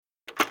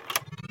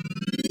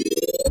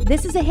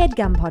This is a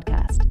HeadGum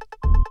podcast.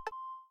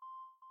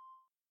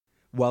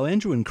 While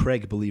Andrew and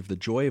Craig believe the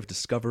joy of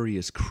discovery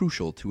is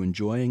crucial to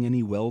enjoying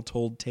any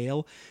well-told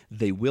tale,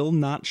 they will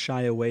not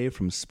shy away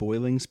from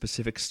spoiling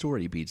specific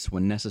story beats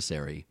when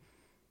necessary.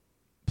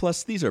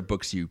 Plus, these are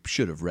books you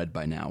should have read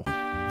by now.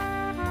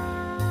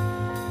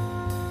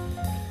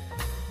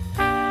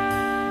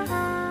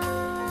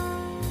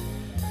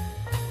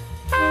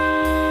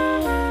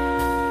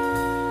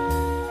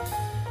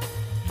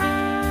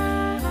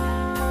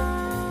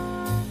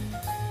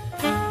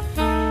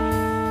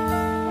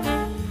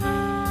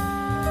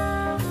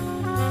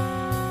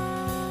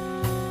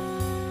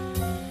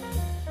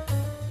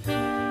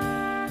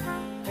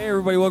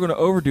 Everybody, welcome to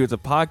Overdue. It's a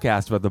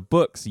podcast about the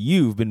books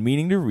you've been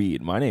meaning to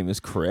read. My name is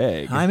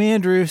Craig. I'm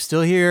Andrew,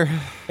 still here. And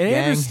Gang.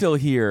 Andrew's still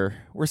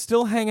here. We're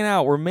still hanging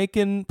out. We're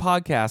making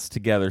podcasts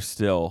together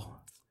still.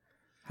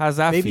 How's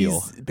that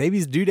feel?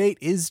 Baby's due date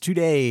is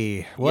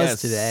today. Today.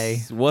 Was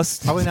today.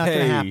 Probably not going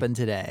to happen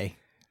today.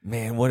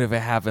 Man, what if it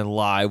happened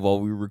live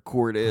while we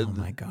recorded? Oh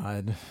my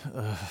God.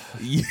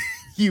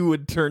 You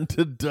would turn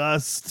to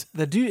dust.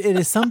 It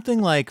is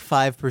something like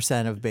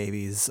 5% of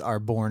babies are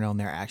born on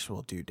their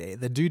actual due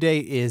date. The due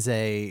date is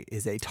a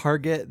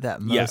target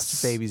that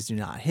most babies do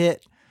not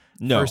hit.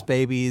 No. First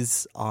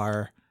babies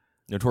are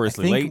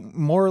notoriously late.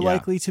 More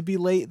likely to be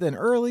late than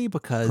early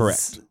because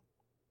Correct.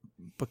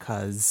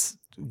 Because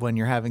when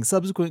you're having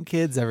subsequent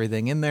kids,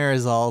 everything in there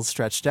is all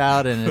stretched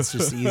out and it's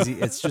just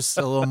easy. It's just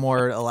a little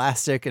more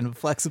elastic and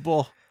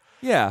flexible.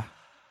 Yeah.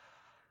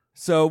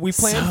 So we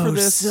planned for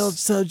this.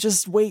 So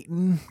just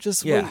waiting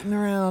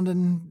around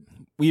and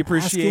we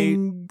appreciate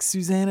asking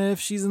Susanna if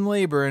she's in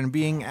labor and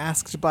being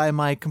asked by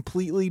my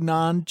completely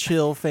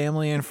non-chill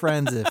family and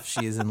friends if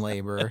she is in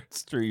labor.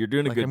 It's true. You're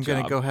doing a good I'm job.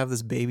 going to go have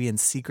this baby in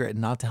secret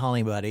and not tell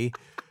anybody.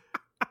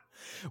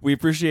 We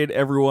appreciate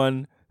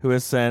everyone who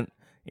has sent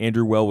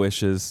Andrew well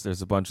wishes.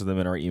 There's a bunch of them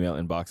in our email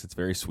inbox. It's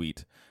very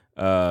sweet.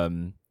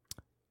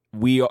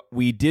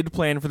 We did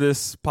plan for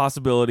this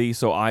possibility,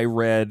 so I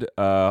read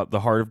The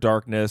Heart of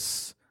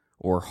Darkness,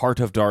 or Heart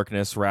of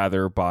Darkness,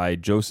 rather, by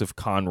Joseph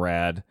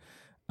Conrad,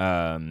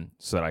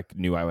 so that I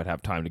knew I would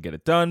have time to get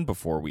it done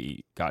before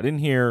we got in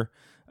here.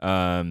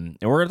 And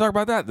we're going to talk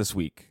about that this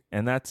week,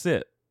 and that's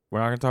it. We're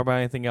not going to talk about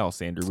anything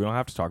else, Andrew. We don't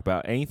have to talk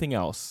about anything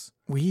else.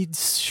 We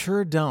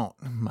sure don't,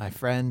 my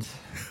friend.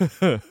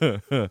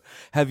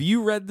 Have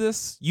you read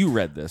this? You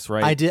read this,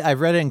 right? I did. I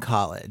read it in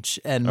college,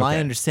 and my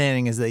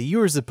understanding is that you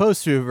were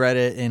supposed to have read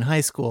it in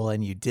high school,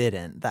 and you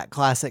didn't. That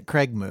classic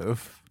Craig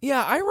move.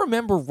 Yeah, I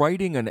remember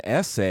writing an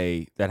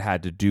essay that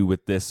had to do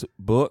with this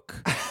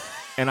book,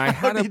 and I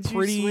had How did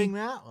you swing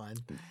that one?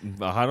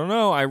 I don't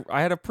know.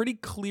 I had a pretty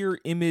clear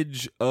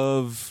image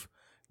of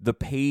the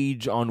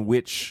page on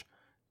which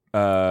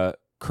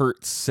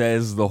Kurt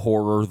says the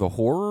horror.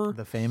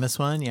 The famous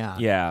one, yeah.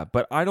 Yeah,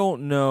 but I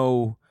don't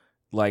know,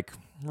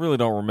 really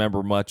don't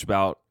remember much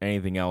about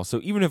anything else.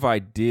 So even if I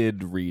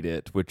did read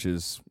it, which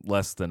is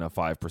less than a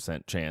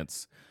 5%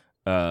 chance,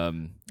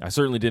 I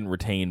certainly didn't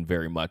retain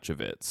very much of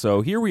it.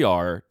 So here we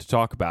are to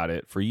talk about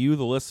it for you,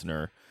 the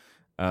listener,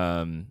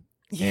 and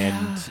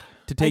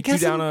to take you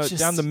down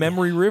the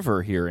memory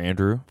river here,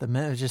 Andrew.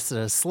 Just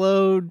a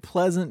slow,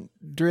 pleasant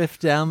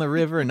drift down the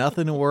river,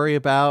 nothing to worry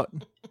about.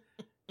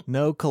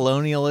 No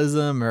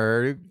colonialism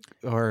or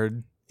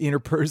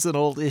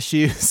interpersonal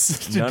issues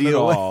to None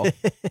deal at all.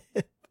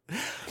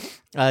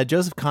 with.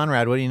 Joseph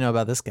Conrad, what do you know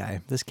about this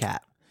guy, this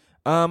cat?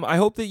 I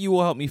hope that you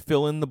will help me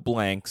fill in the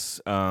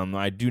blanks.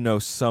 I do know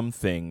some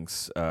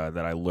things that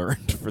I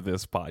learned for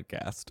this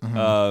podcast.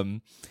 Mm-hmm.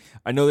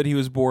 I know that he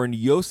was born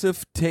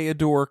Josef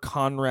Theodor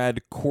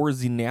Conrad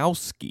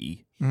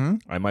Korzinowski. Mm-hmm.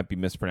 I might be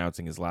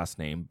mispronouncing his last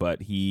name,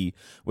 but he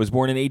was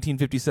born in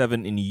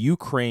 1857 in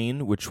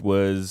Ukraine, which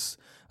was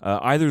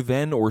either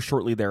then or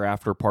shortly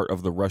thereafter part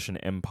of the Russian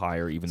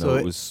Empire, even though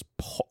it was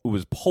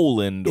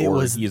Poland,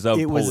 he is of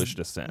Polish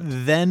descent.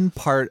 Then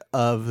part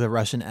of the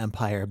Russian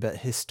Empire, but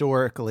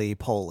historically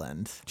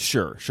Poland.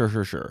 Sure.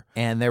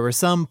 And there were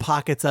some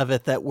pockets of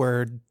it that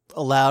were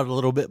allowed a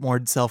little bit more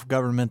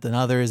self-government than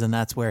others, and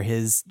that's where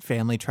his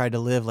family tried to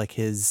live. Like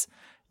his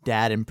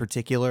dad in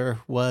particular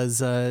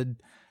was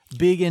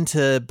big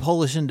into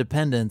Polish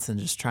independence and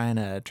just trying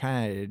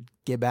to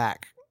get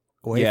back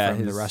away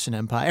from the Russian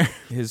Empire.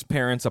 His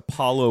parents,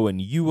 Apollo and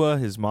Ewa,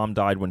 his mom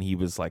died when he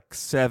was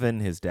 7.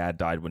 His dad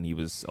died when he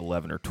was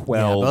 11 or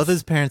 12. Yeah, both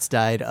his parents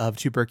died of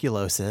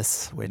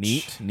tuberculosis.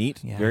 Which,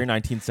 neat. Yeah. Very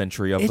 19th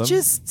century of them. It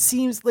just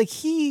seems like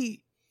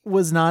he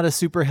was not a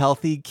super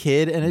healthy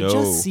kid, and it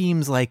just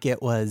seems like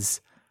it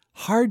was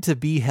hard to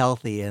be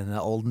healthy in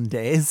the olden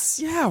days.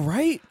 Yeah,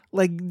 right?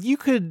 Like you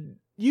could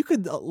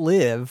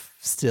live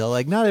still.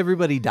 Like not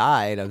everybody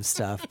died of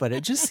stuff, but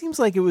it just seems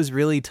like it was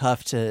really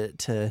tough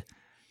to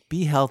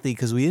be healthy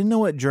because we didn't know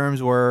what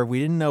germs were. We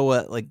didn't know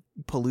what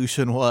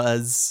pollution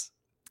was.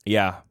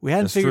 Yeah. We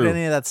hadn't figured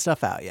any of that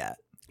stuff out yet.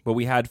 But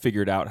we had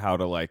figured out how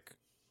to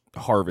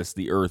harvest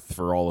the earth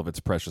for all of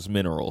its precious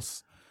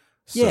minerals.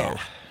 So, yeah.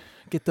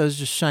 Get those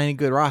just shiny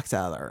good rocks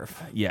out of the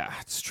earth. Yeah,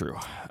 it's true.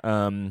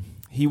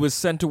 He was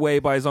sent away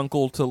by his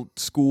uncle to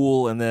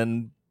school and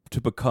then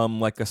to become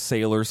like a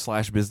sailor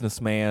 /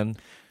 businessman.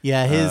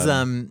 Yeah,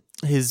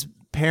 his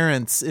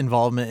parents'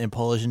 involvement in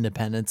Polish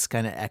independence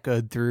kind of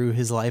echoed through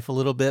his life a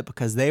little bit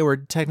because they were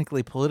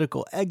technically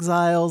political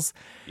exiles.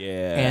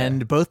 Yeah.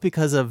 And both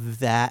because of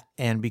that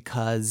and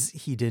because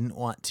he didn't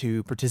want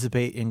to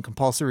participate in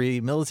compulsory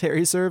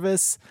military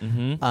service,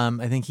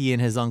 I think he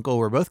and his uncle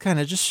were both kind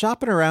of just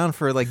shopping around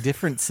for like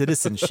different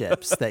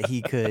citizenships that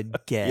he could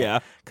get. Yeah,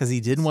 because he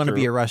didn't want to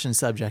be a Russian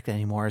subject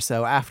anymore.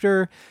 So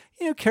after,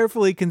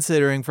 carefully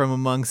considering from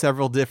among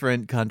several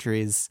different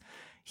countries,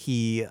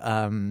 he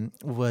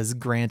was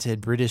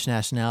granted British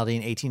nationality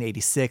in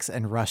 1886,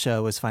 and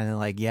Russia was finally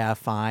like, yeah,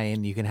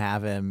 fine, you can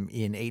have him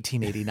in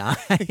 1889.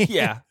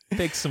 Yeah,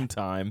 takes some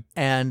time.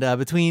 And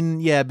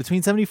between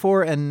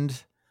 74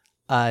 and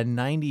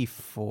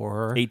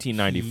 94,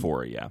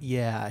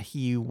 1894,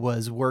 he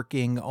was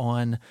working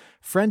on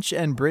French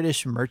and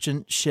British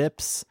merchant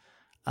ships,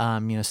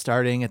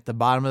 starting at the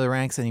bottom of the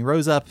ranks, and he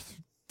rose up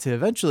to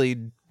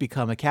eventually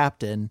become a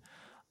captain.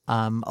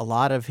 A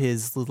lot of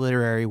his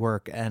literary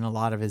work and a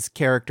lot of his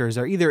characters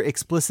are either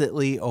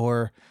explicitly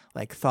or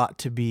like thought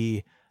to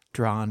be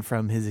drawn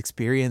from his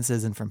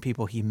experiences and from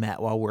people he met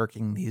while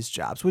working these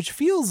jobs, which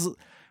feels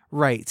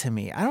right to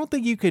me. I don't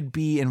think you could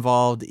be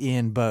involved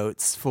in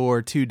boats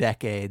for 2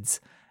 decades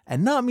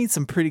and not meet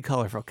some pretty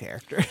colorful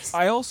characters.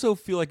 I also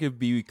feel like it'd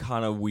be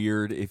kind of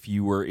weird if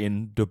you were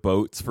in the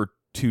boats for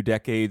 2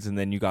 decades and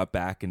then you got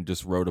back and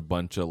just wrote a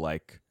bunch of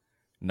like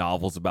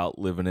novels about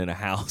living in a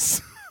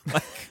house.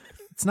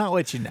 It's not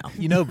what you know.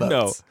 You know boats.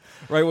 No.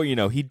 Right,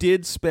 well, he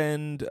did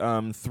spend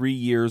 3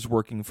 years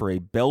working for a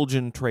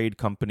Belgian trade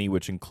company,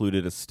 which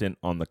included a stint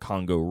on the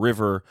Congo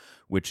River,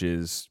 which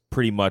is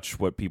pretty much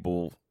what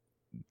people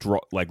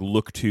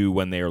look to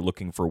when they are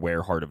looking for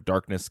where Heart of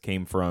Darkness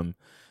came from.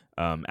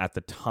 At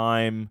the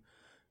time,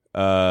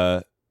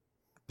 that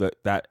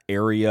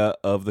area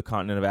of the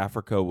continent of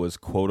Africa was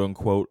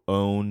quote-unquote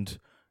owned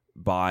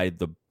by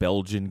the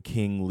Belgian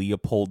King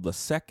Leopold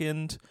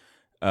II.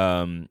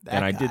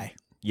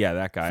 Yeah,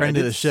 that guy. Friend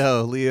of the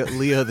show, Leo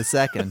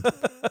II.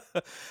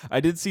 I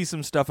did see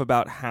some stuff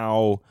about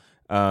how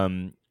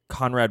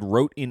Conrad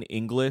wrote in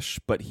English,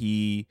 but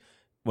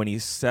when he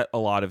set a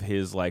lot of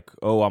his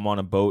I'm on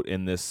a boat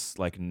in this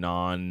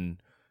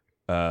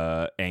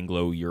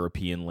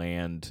non-Anglo-European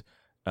land,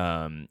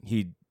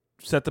 he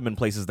set them in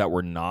places that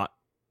were not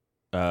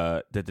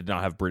that did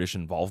not have British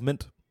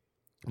involvement.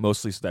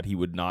 Mostly so that he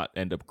would not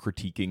end up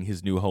critiquing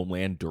his new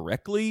homeland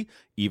directly,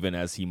 even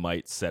as he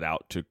might set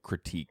out to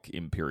critique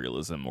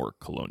imperialism or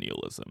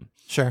colonialism.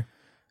 Sure.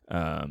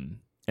 And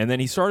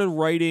then he started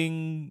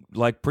writing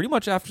pretty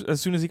much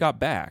as soon as he got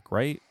back,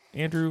 right,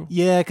 Andrew?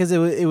 Yeah, because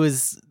it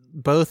was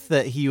both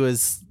that he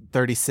was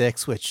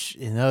 36, which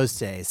in those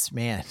days,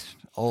 man,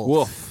 old.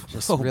 Woof.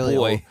 Just really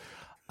boy.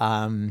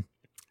 old.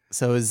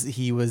 So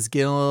he was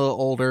getting a little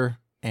older,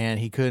 and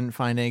he couldn't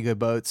find any good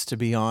boats to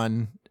be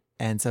on.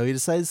 And so he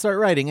decided to start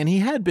writing. And he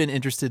had been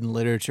interested in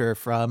literature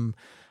from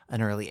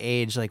an early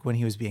age. Like when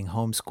he was being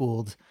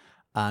homeschooled,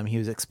 he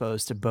was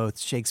exposed to both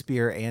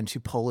Shakespeare and to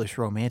Polish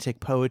Romantic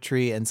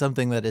poetry. And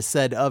something that is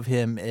said of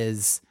him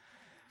is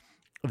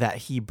that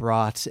he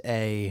brought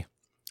a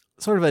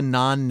sort of a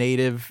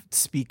non-native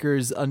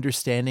speaker's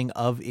understanding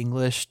of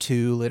English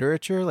to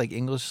literature, like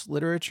English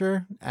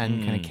literature,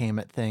 and kind of came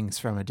at things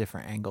from a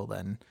different angle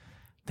than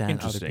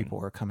other people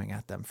were coming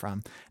at them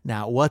from.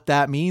 Now, what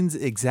that means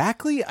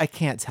exactly, I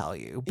can't tell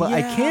you, but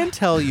I can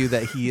tell you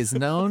that he is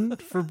known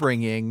for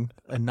bringing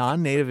a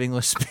non-native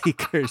English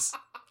speaker's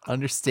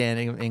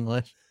understanding of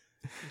English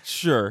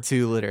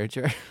to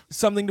literature.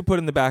 Something to put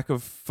in the back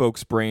of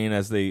folks' brain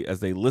as they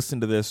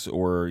listen to this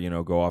or,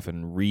 go off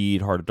and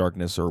read Heart of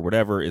Darkness or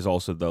whatever is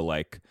also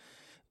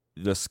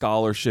the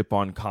scholarship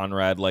on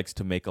Conrad likes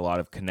to make a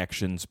lot of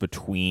connections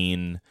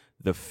between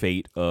the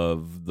fate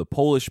of the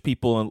Polish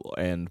people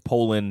and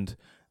Poland,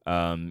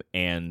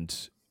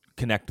 and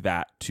connect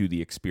that to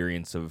the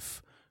experience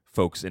of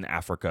folks in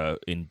Africa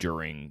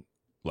enduring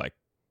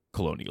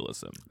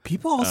colonialism.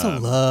 People also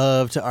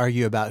love to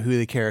argue about who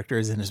the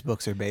characters in his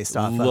books are based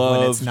off of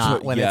when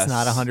it's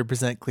not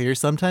 100% clear.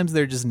 Sometimes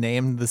they're just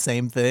named the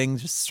same thing,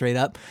 just straight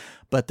up.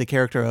 But the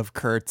character of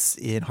Kurtz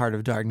in Heart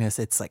of Darkness,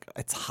 it's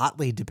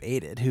hotly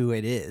debated who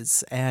it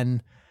is.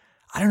 And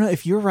I don't know,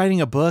 if you're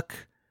writing a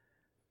book,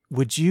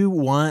 would you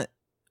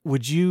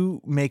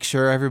make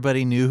sure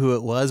everybody knew who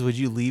it was? Would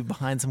you leave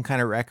behind some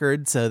kind of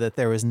record so that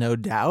there was no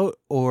doubt?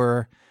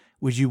 Or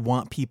would you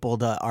want people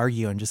to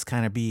argue and just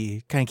kind of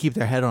keep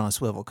their head on a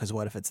swivel? Because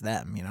what if it's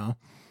them,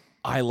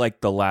 I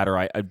like the latter.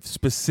 I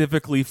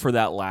specifically for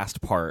that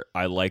last part,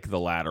 I like the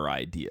latter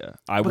idea.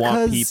 I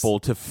want people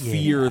to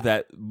fear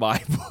that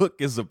my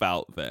book is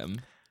about them.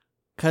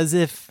 Because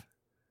if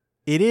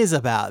it is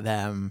about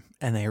them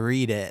and they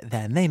read it,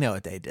 then they know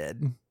what they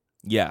did.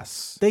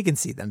 Yes. They can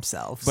see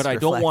themselves. But I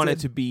don't want it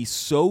to be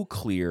so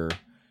clear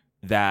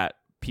that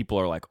people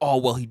are like, oh,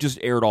 well, he just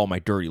aired all my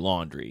dirty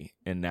laundry.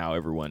 And now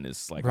everyone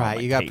is like,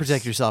 right, you got to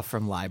protect yourself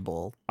from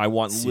libel. I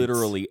want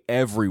literally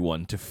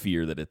everyone to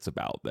fear that it's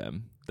about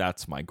them.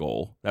 That's my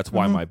goal. That's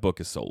why my book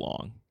is so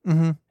long.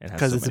 Mm-hmm. It has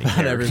Because so it's many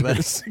about everybody.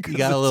 characters. You 'Cause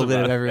got a it's little bit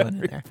of about everyone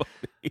in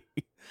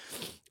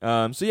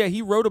there. So yeah,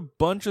 he wrote a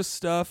bunch of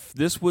stuff.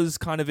 This was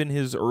kind of in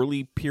his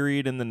early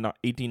period in the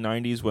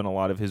 1890s when a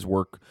lot of his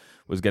work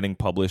was getting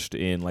published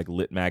in like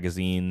lit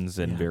magazines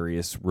and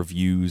various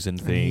reviews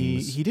and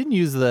things. He didn't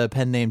use the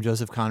pen name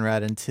Joseph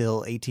Conrad until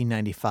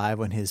 1895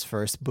 when his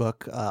first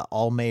book,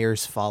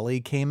 Allmayer's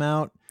Folly, came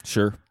out.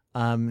 Sure.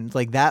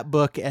 Like that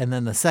book, and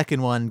then the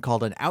second one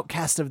called An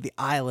Outcast of the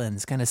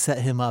Islands kind of set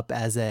him up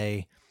as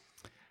a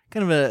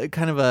kind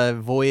of a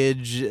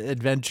voyage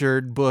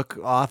adventured book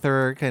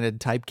author, kind of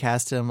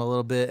typecast him a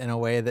little bit in a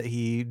way that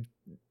he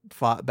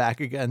fought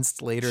back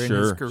against later in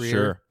his career.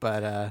 Sure.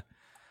 But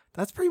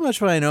that's pretty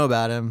much what I know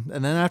about him.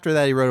 And then after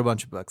that, he wrote a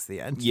bunch of books at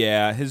the end.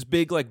 Yeah, his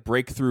big like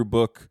breakthrough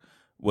book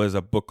was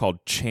a book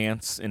called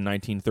Chance in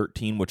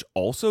 1913, which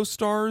also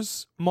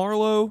stars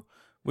Marlowe,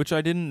 which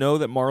I didn't know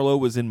that Marlowe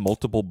was in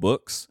multiple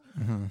books.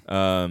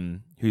 Mm-hmm.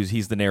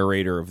 He's the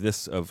narrator of Heart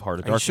of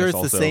Darkness. Are you sure it's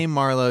also. the same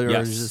Marlowe, or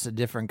Yes. is this a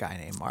different guy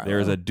named Marlowe?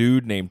 There's a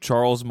dude named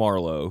Charles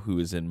Marlowe who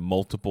is in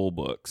multiple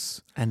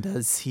books. And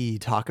does he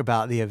talk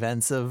about the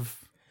events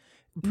of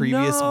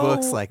previous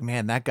books? Like,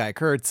 man, that guy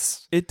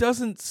Kurtz. It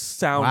doesn't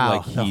sound Wow,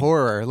 like the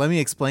horror. Let me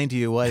explain to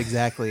you what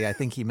exactly I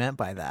think he meant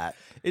by that.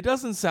 It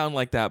doesn't sound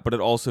like that, but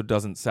it also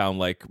doesn't sound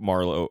like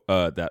Marlowe.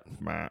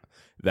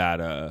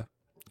 That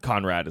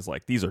Conrad is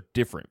like, these are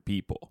different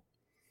people.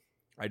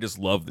 I just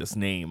love this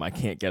name. I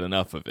can't get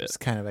enough of it. It's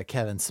kind of a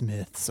Kevin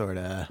Smith sort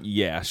of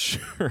Yeah,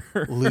 sure.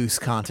 loose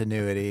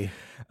continuity.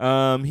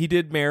 He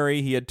did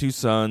marry. He had 2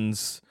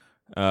 sons.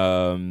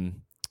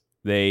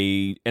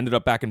 They ended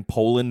up back in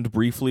Poland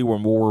briefly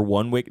when World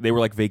War I. They were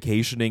like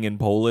vacationing in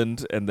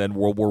Poland, and then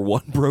World War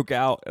I broke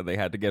out, and they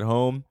had to get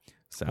home.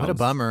 What a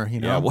bummer,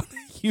 you know? Yeah, what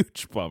a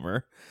huge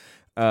bummer.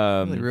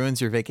 Really ruins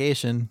your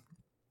vacation.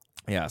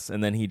 Yes,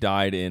 and then he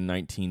died in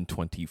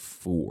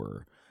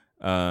 1924.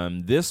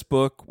 This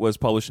book was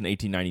published in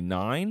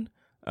 1899,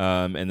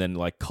 and then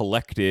like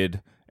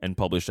collected and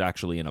published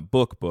actually in a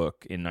book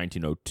in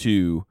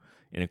 1902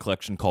 in a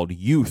collection called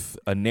Youth: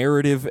 A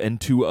Narrative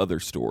and 2 Other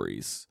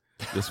Stories.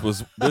 This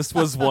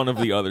was one of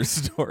the other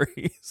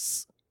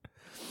stories.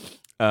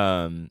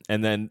 And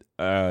then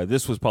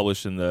this was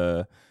published in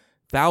the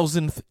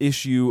 1000th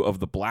issue of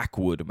the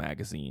Blackwood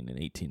magazine in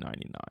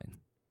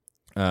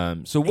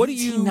 1899. So what do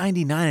you?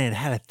 1899 and it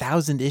had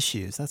 1,000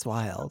 issues. That's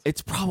wild.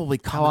 It's probably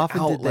How often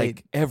out did they-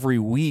 like every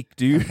week,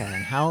 dude. Okay,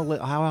 and how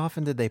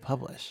often did they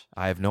publish?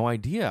 I have no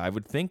idea. I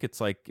would think it's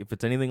like if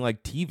it's anything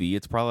like TV,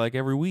 it's probably like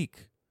every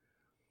week.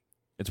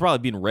 It's probably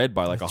being read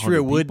by like 100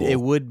 True, people. it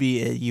would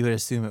be. You would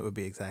assume it would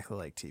be exactly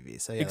like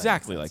TV. So yeah, that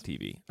Exactly makes like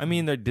TV. I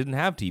mean, they didn't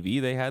have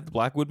TV. They had the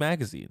Blackwood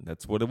magazine.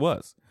 That's what it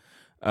was.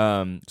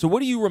 So what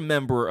do you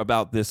remember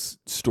about this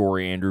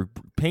story, Andrew?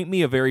 Paint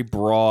me a very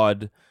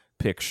broad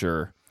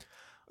picture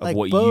of Like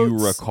what boats,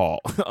 you recall.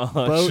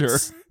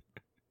 boats, Sure.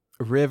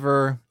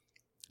 river,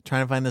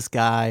 trying to find this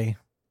guy,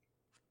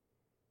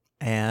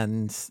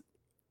 and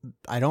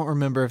I don't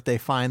remember if they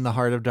find the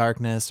Heart of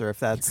Darkness or if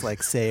that's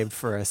like saved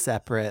for a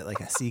separate, like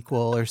a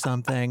sequel or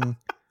something.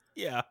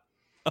 Yeah.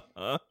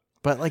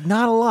 But like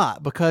not a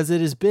lot because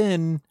it has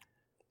been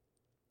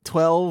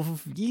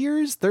 12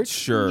 years,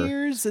 13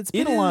 years. It's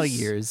been a lot of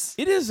years.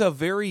 It is a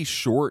very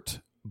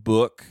short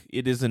book.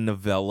 It is a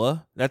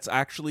novella. That's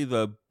actually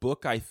the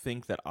book I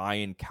think that I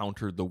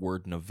encountered the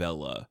word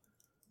novella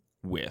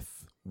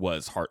with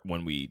was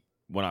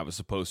when I was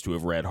supposed to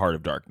have read Heart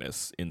of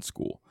Darkness in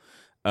school.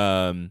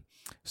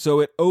 So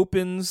it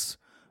opens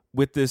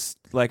with this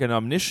like an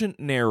omniscient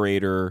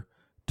narrator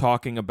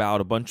talking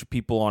about a bunch of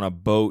people on a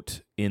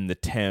boat in the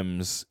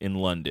Thames in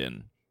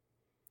London.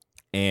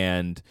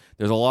 And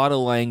there's a lot of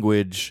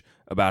language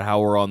about how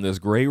we're on this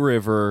great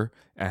river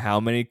and how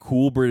many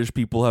cool British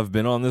people have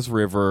been on this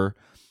river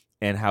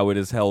and how it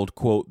has held,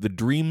 quote, the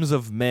dreams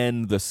of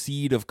men, the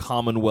seed of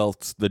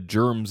commonwealths, the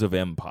germs of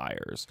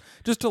empires.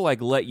 Just to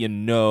like let you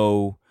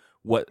know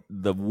what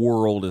the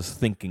world is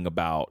thinking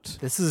about.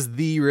 This is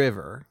the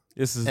river.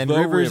 And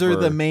rivers are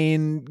the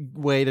main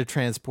way to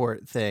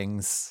transport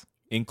things.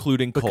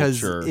 Including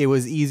because culture. It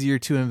was easier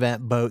to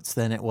invent boats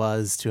than it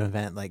was to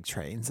invent like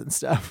trains and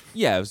stuff.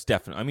 Yeah, it was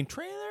definitely. I mean,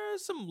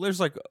 there's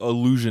like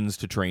allusions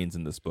to trains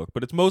in this book,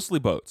 but it's mostly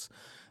boats.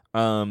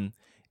 And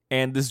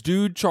this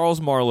dude,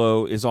 Charles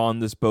Marlowe, is on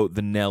this boat,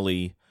 the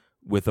Nelly,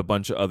 with a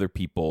bunch of other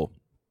people.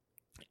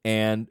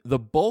 And the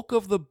bulk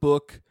of the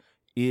book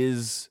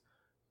is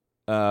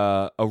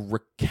a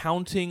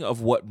recounting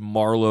of what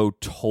Marlowe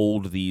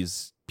told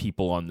these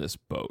people on this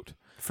boat.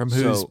 From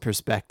whose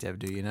perspective,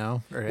 do you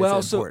know? Or is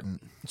it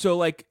important? So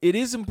like it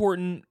is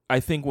important, I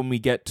think, when we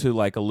get to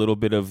like a little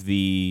bit of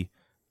the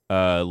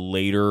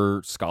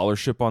later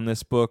scholarship on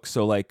this book.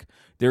 So like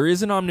there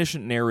is an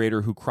omniscient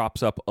narrator who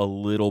crops up a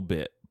little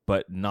bit,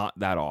 but not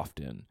that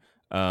often.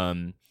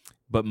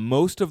 But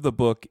most of the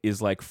book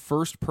is like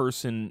first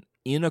person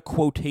in a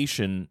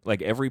quotation,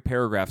 like every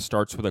paragraph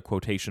starts with a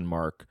quotation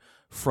mark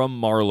from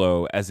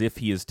Marlowe as if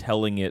he is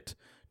telling it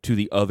to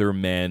the other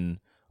men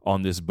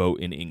on this boat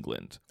in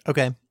England.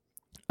 Okay.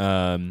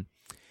 And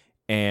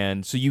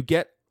so you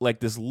get like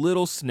this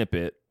little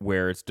snippet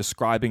where it's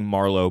describing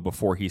Marlowe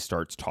before he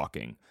starts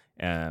talking.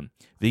 The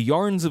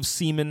yarns of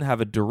seamen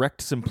have a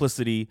direct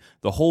simplicity,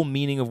 the whole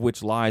meaning of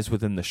which lies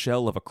within the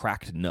shell of a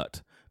cracked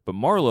nut. But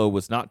Marlowe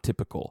was not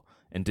typical,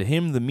 and to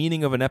him the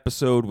meaning of an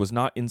episode was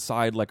not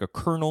inside like a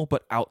kernel,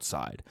 but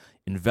outside,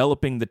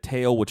 enveloping the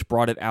tale which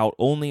brought it out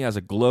only as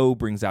a glow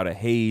brings out a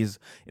haze,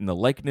 in the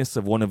likeness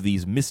of one of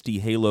these misty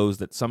halos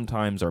that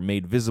sometimes are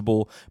made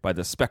visible by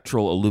the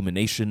spectral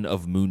illumination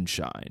of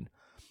moonshine.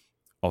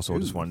 Also, I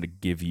just wanted to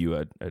give you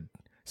a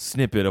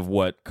snippet of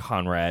what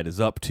Conrad is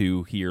up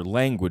to here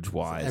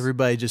language-wise.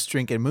 Everybody just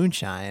drinking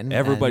moonshine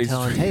Everybody's and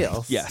telling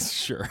tales. Yes,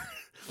 sure.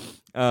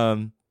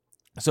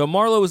 So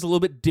Marlowe is a little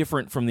bit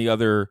different from the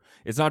other.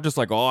 It's not just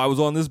like, oh, I was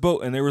on this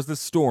boat and there was this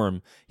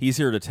storm. He's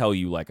here to tell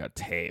you like a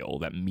tale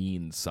that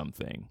means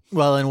something.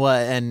 Well,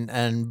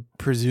 and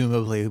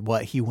presumably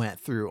what he went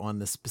through on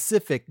the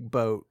specific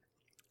boat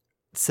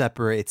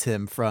separates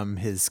him from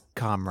his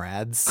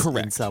comrades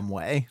Correct. in some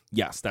way.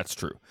 Yes, that's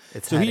true.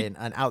 It's So had he- an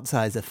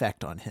outsized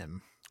effect on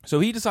him. So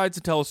he decides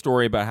to tell a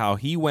story about how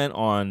he went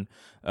on,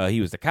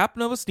 he was the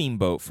captain of a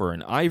steamboat for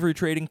an ivory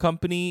trading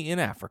company in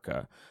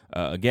Africa.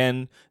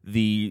 Again,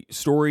 the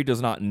story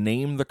does not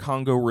name the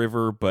Congo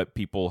River, but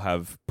people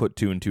have put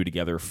two and two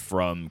together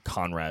from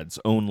Conrad's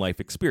own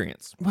life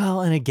experience. Well,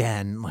 and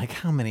again, like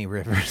how many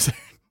rivers?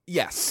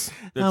 Yes.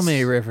 How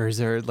many rivers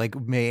are like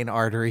main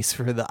arteries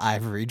for the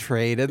ivory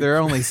trade? There are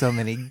only so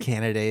many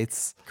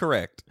candidates.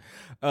 Correct.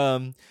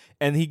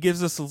 And he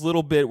gives us a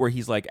little bit where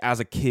he's like, as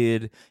a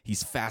kid,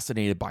 he's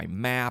fascinated by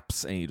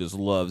maps, and he just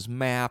loves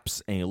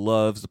maps, and he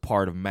loves the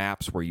part of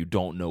maps where you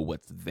don't know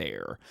what's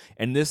there.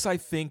 And this, I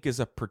think, is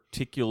a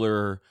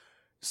particular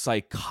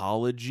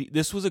psychology.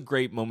 This was a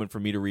great moment for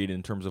me to read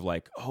in terms of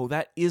like, oh,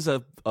 that is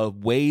a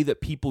way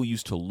that people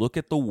used to look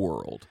at the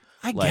world.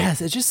 I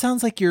guess. It just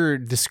sounds like you're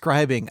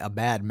describing a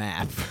bad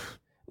map.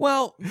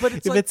 Well, but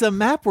it's if it's a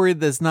map word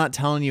that's not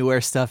telling you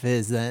where stuff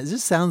is, then it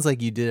just sounds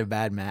like you did a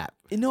bad map.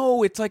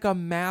 No, it's like a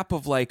map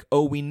of like,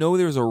 oh, we know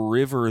there's a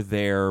river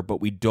there,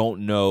 but we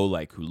don't know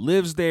like who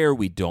lives there.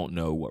 We don't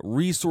know what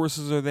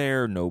resources are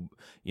there. No,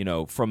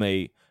 from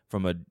a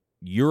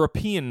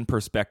European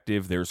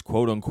perspective, there's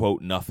quote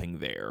unquote nothing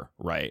there,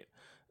 right?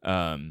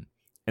 And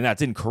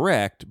that's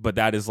incorrect, but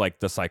that is like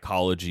the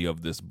psychology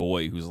of this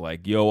boy who's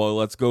like, yo, well,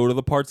 let's go to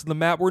the parts of the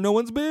map where no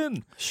one's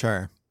been.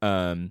 Sure.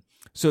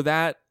 So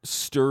that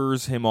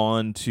stirs him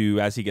on to,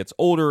 as he gets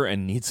older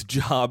and needs a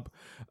job,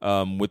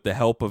 with the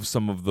help of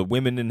some of the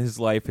women in his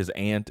life, his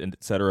aunt, and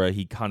etc.,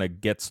 he kind of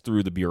gets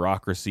through the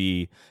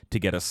bureaucracy to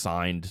get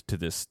assigned to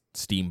this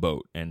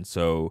steamboat. And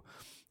so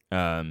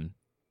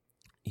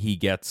he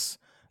gets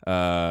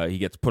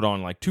put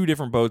on like two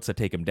different boats that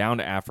take him down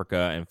to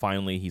Africa, and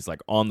finally he's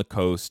like on the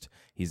coast,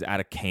 he's at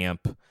a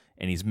camp,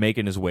 and he's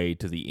making his way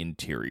to the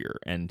interior.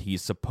 And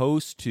he's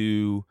supposed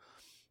to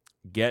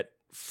get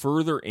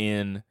further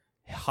in,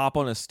 hop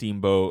on a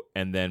steamboat,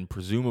 and then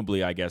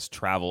presumably, I guess,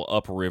 travel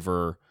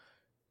upriver.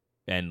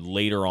 And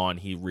later on,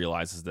 he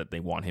realizes that they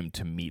want him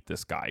to meet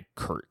this guy,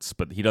 Kurtz,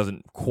 but he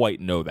doesn't quite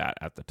know that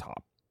at the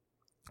top.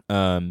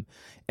 And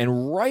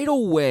right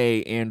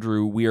away,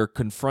 Andrew, we are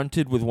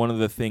confronted with one of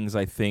the things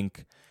I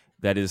think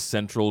that is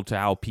central to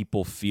how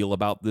people feel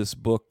about this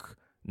book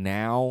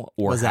now,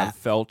 or have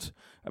felt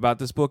about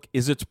this book,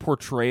 is its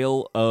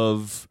portrayal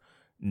of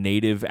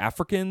Native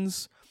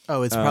Africans.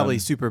 Oh, it's probably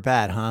super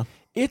bad, huh?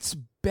 It's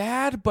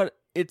bad, but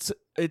it's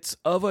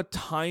of a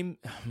time.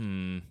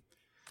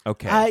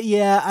 Okay.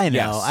 Yeah, I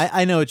know. Yes.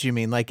 I know what you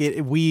mean. Like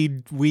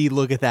we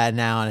look at that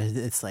now and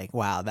it's like,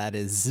 wow, that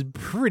is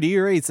pretty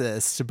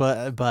racist.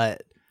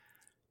 But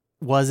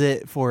was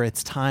it for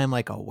its time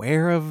like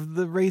aware of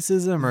the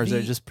racism, or is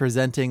it just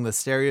presenting the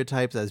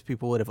stereotypes as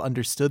people would have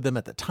understood them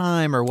at the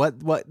time, or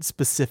what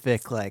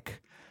specific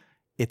like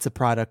it's a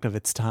product of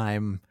its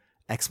time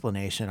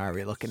explanation are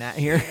we looking at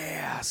here?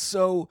 Yeah.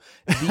 So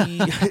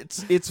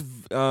it's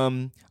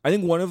I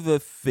think one of the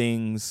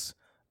things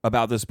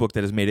about this book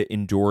that has made it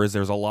endure is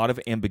there's a lot of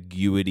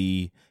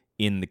ambiguity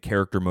in the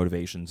character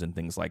motivations and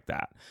things like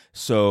that.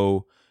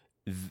 So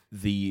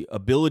the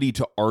ability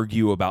to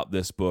argue about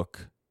this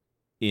book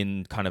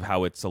in kind of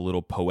how it's a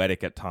little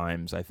poetic at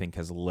times, I think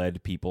has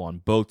led people on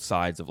both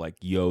sides of like,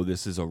 yo,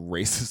 this is a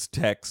racist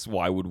text.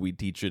 Why would we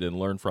teach it and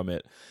learn from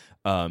it?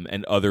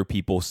 And other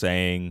people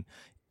saying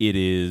it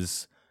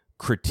is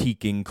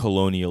critiquing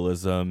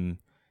colonialism,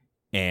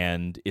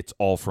 and it's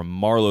all from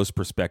Marlowe's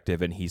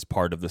perspective, and he's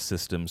part of the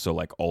system, so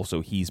like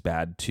also he's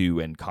bad too,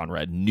 and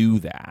Conrad knew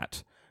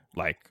that.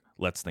 Like,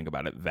 let's think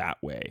about it that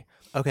way.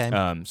 Okay.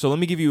 So let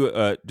me give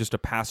you just a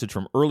passage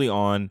from early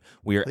on.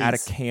 We are at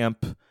a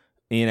camp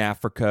in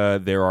Africa.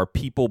 There are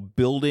people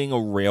building a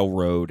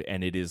railroad,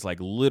 and it is like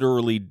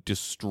literally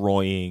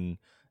destroying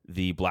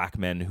the black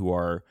men who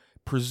are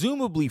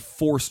presumably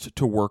forced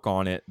to work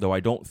on it, though I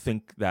don't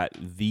think that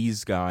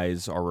these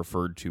guys are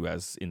referred to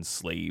as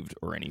enslaved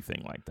or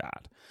anything like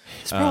that.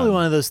 It's probably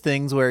one of those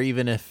things where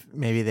even if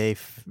maybe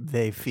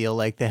they feel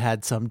like they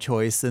had some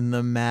choice in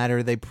the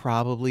matter, they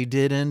probably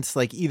didn't.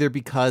 Like either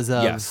because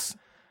of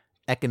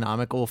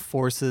economical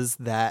forces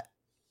that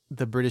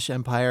the British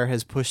Empire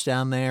has pushed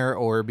down there,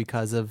 or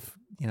because of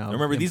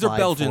remember, these are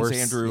Belgians, force.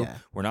 Andrew. Yeah.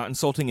 We're not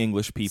insulting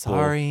English people.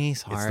 Sorry,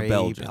 It's the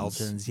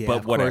Belgians. Yeah, but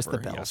of whatever, course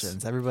the yes.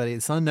 Belgians. Everybody,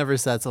 sun never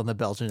sets on the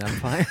Belgian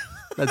Empire.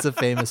 That's a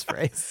famous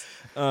phrase.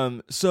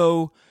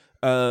 So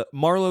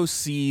Marlowe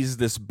sees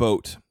this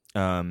boat,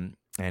 and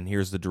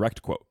here's the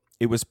direct quote.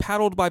 "It was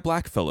paddled by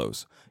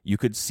blackfellows. You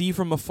could see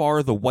from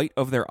afar the white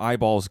of their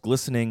eyeballs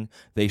glistening.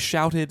 They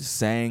shouted,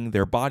 sang,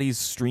 their bodies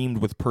streamed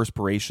with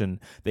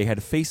perspiration. They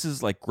had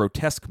faces like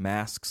grotesque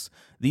masks,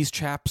 these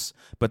chaps,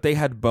 but they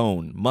had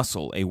bone,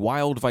 muscle, a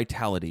wild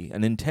vitality,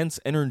 an intense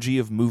energy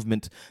of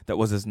movement that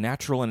was as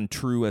natural and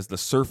true as the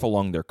surf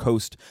along their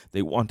coast.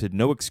 They wanted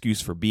no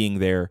excuse for being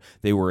there.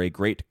 They were a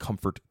great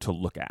comfort to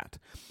look at."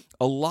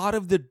 A lot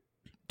of the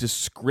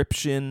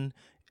description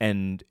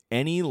and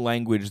any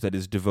language that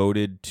is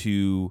devoted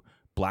to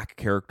black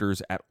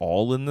characters at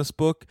all in this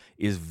book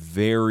is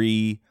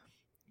very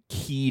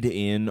keyed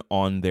in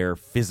on their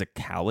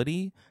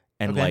physicality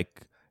and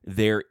like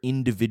their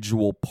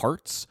individual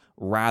parts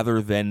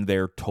rather than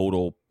their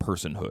total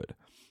personhood.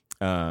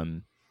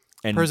 And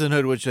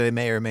Personhood, which they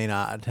may or may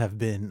not have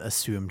been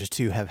assumed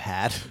to have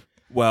had.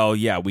 Well,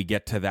 yeah, we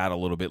get to that a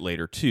little bit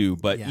later too,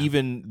 but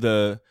even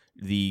the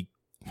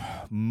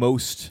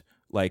most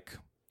like,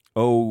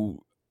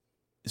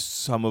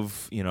 some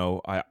of,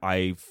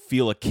 I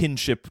feel a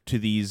kinship to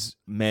these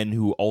men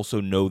who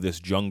also know this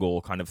jungle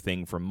kind of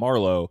thing from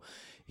Marlowe.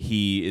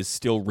 He is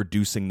still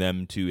reducing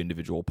them to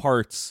individual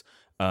parts,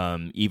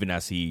 even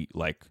as he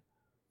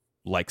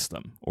likes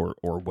them or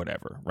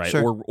whatever, right?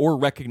 Sure. Or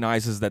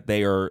recognizes that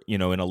they are,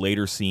 in a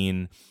later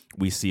scene,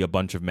 we see a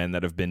bunch of men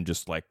that have been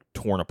just like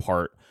torn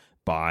apart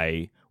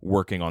by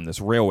working on this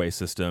railway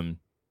system,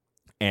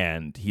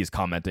 and he's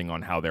commenting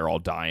on how they're all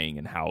dying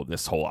and how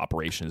this whole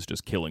operation is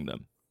just killing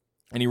them.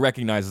 And he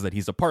recognizes that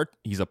he's a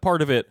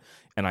part of it,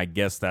 and I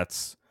guess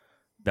that's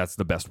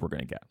the best we're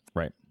going to get,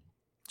 right?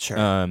 Sure.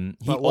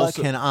 But what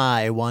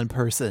can one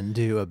person,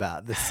 do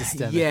about this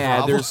systemic yeah,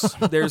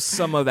 problem? there's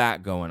some of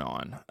that going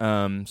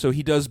on. So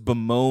he does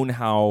bemoan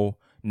how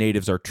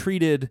natives are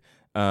treated,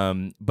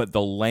 but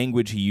the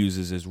language he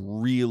uses is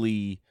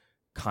really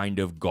kind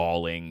of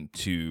galling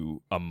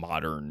to a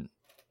modern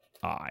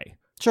eye.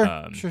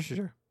 Sure.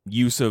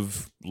 Use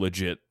of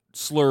legit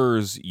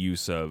slurs,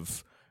 use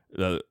of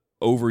the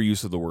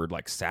overuse of the word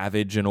like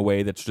savage in a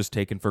way that's just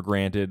taken for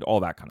granted,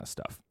 all that kind of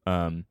stuff.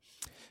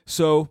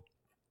 So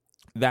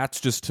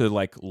that's just to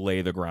like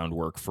lay the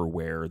groundwork for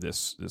where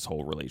this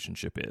whole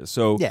relationship is.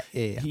 So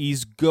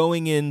he's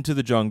going into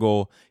the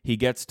jungle. He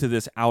gets to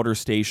this outer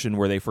station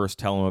where they first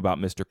tell him about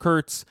Mr.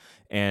 Kurtz,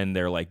 and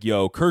they're like,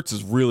 yo, Kurtz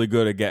is really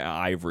good at getting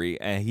ivory,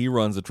 and he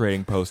runs a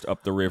trading post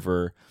up the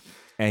river,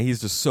 and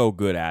he's just so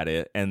good at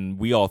it, and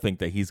we all think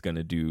that he's going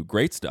to do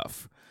great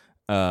stuff.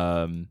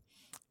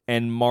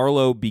 And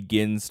Marlowe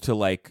begins to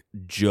like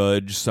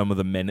judge some of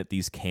the men at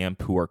these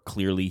camp who are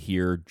clearly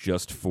here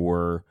just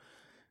for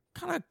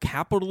kind of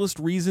capitalist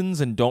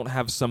reasons and don't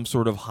have some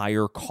sort of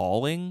higher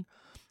calling,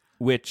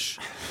 which,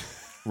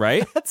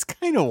 right? That's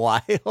kind of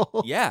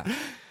wild. Yeah.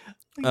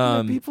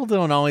 People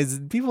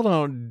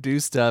don't do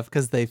stuff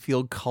because they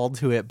feel called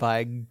to it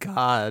by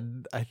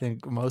God, I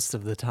think, most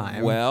of the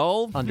time.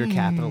 Well, under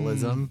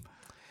capitalism.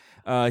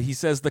 He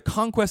says the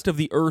conquest of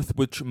the earth,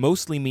 which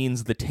mostly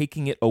means the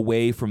taking it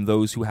away from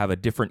those who have a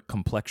different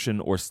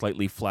complexion or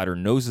slightly flatter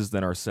noses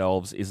than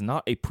ourselves, is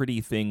not a pretty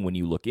thing when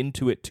you look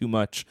into it too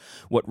much.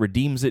 What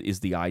redeems it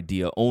is the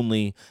idea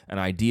only, an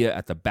idea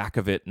at the back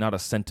of it, not a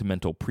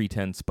sentimental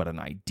pretense, but an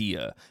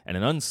idea, and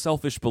an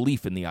unselfish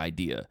belief in the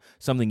idea,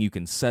 something you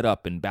can set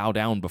up and bow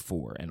down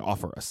before and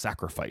offer a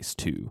sacrifice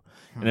to.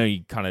 And then he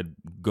kind of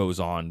goes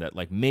on that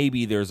like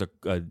maybe there's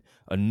a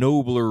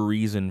nobler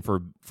reason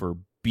for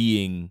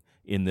being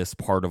in this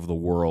part of the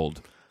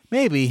world.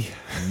 Maybe.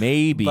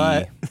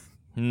 But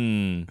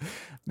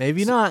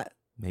maybe not.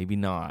 Maybe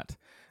not.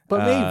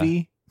 But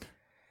maybe.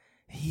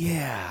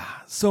 Yeah.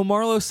 So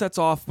Marlowe sets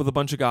off with a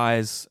bunch of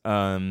guys.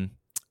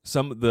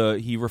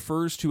 He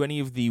refers to any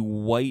of the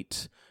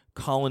white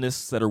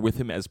colonists that are with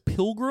him as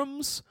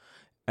pilgrims,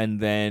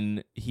 and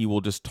then he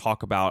will just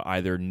talk about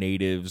either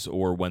natives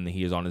or when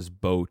he is on his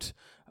boat.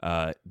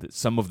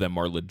 Some of them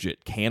are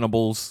legit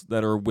cannibals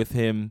that are with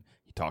him.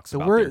 Talks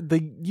about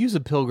the use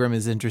of pilgrim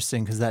is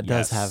interesting because that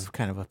does have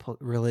kind of a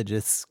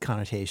religious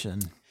connotation.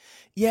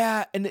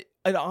 Yeah, and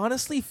it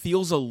honestly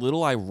feels a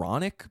little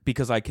ironic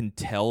because I can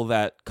tell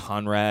that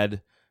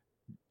Conrad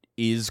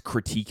is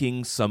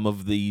critiquing some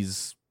of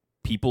these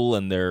people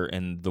and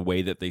the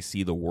way that they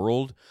see the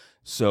world.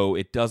 So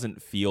it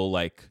doesn't feel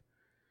like,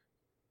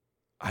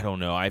 I don't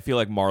know. I feel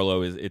like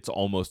Marlowe it's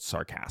almost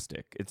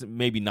sarcastic. It's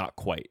maybe not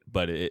quite,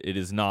 but it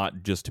is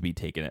not just to be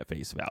taken at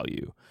face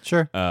value.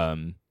 Sure.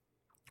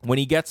 When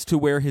he gets to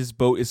where his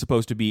boat is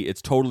supposed to be,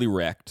 it's totally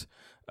wrecked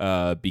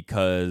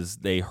because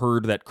they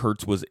heard that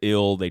Kurtz was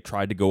ill. They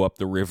tried to go up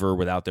the river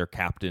without their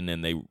captain,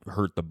 and they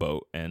hurt the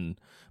boat. And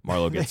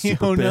Marlowe gets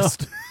super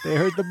pissed. No. They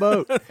hurt the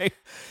boat.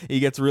 He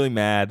gets really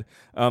mad.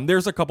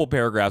 There's a couple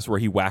paragraphs where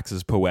he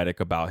waxes poetic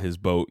about his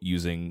boat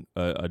using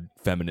a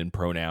feminine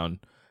pronoun.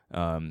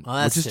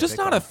 that's which is just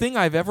not a thing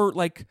I've ever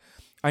like.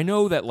 I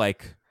know that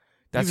like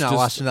that's You've not just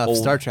watched enough old.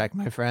 Star Trek,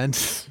 my friend.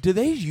 Do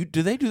they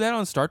do that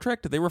on Star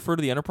Trek? Do they refer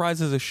to the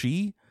Enterprise as a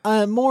she?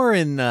 More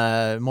in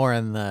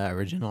the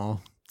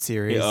original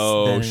series.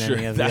 Oh, than in sure.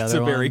 any of the That's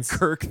other a very ones.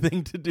 Kirk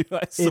thing to do,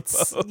 I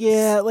suppose.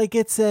 They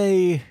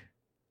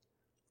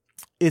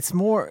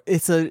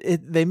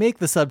make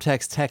the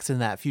subtext text in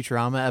that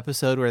Futurama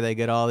episode where they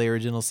get all the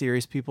original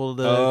series people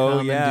to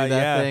come and do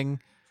that thing.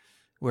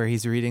 Where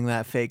he's reading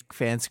that fake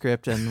fan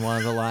script and one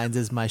of the lines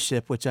is "My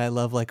ship, which I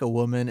love like a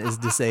woman, is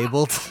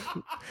disabled."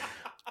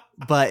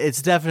 But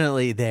it's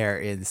definitely there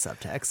in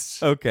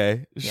subtext.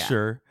 Okay, Yeah.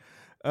 sure.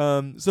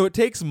 So it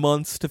takes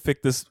months to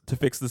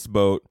fix this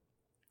boat,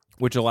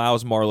 which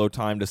allows Marlowe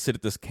time to sit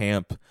at this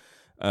camp,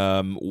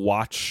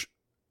 watch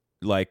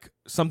like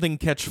something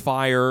catch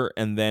fire,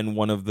 and then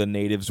one of the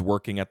natives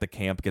working at the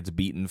camp gets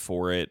beaten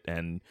for it,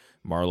 and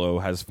Marlowe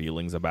has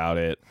feelings about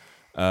it.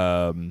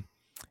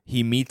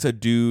 He meets a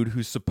dude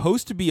who's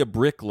supposed to be a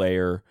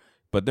bricklayer,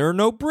 but there are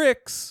no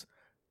bricks,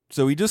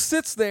 so he just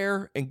sits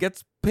there and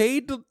gets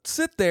paid to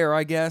sit there,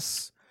 I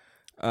guess.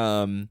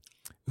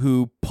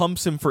 Who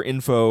pumps him for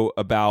info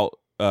about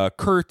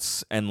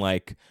Kurtz and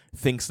like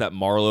thinks that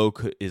Marlowe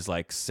is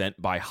like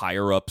sent by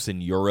higher ups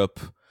in Europe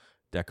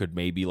that could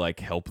maybe like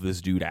help this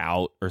dude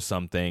out or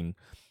something.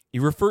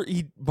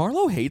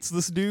 Marlowe hates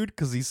this dude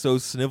because he's so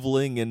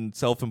sniveling and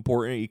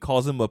self-important. He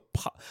calls him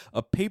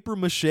a paper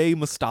mache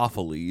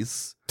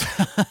Mistopheles.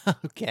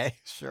 Okay,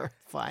 sure,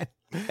 fine.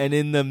 And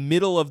in the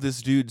middle of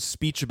this dude's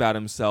speech about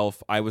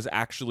himself, I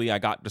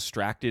got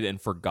distracted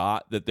and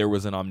forgot that there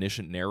was an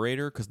omniscient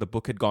narrator because the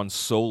book had gone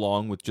so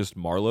long with just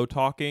Marlowe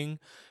talking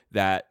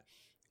that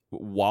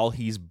while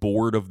he's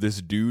bored of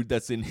this dude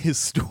that's in his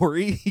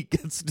story, he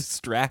gets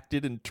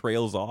distracted and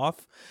trails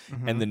off.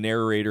 Mm-hmm. And the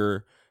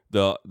narrator,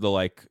 the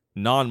like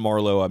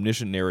non-Marlowe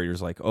omniscient narrator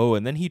is like, oh,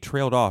 and then he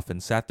trailed off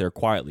and sat there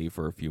quietly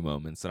for a few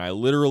moments. And I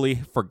literally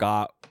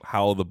forgot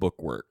how the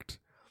book worked.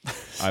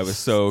 I was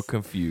so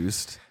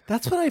confused.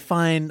 That's what I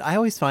find. I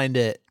always find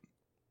it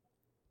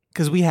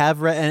because we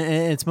have read,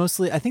 and it's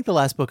mostly. I think the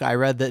last book I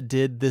read that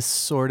did this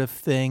sort of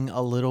thing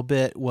a little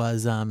bit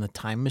was The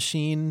Time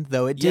Machine,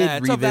 though it did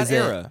it's revisit. Of that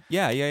era.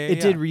 Yeah. It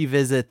did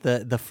revisit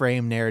the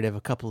frame narrative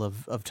a couple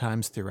of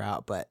times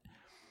throughout, but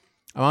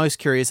I'm always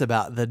curious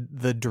about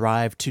the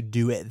drive to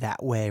do it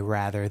that way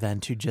rather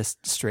than to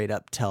just straight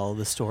up tell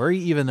the story,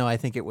 even though I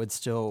think it would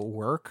still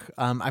work.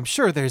 I'm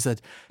sure there's a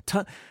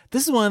ton.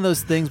 This is one of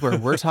those things where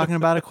we're talking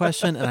about a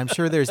question and I'm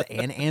sure there's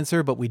an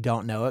answer, but we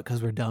don't know it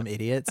because we're dumb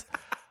idiots.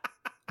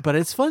 But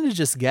it's fun to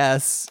just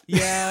guess.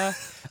 Yeah.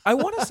 I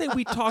want to say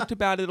we talked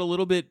about it a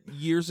little bit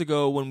years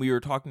ago when we were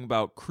talking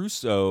about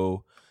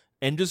Crusoe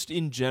and just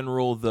in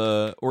general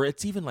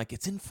it's even like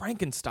it's in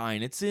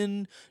Frankenstein, it's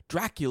in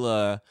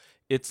Dracula.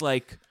 It's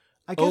like,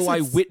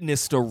 I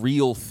witnessed a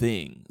real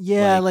thing.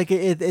 Yeah, like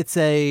it's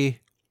a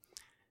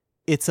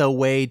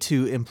way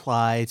to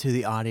imply to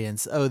the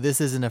audience, oh, this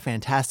isn't a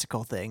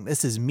fantastical thing.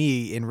 This is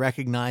me in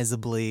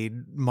recognizably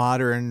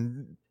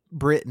modern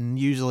Britain,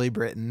 usually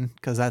Britain,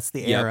 because that's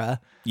the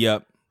era.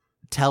 Yep.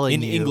 Telling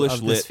in you English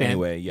of lit this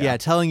anyway. Yeah,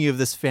 telling you of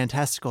this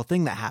fantastical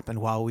thing that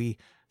happened while we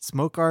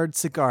smoke our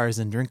cigars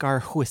and drink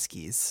our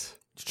whiskeys.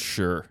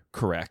 Sure,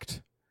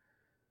 correct.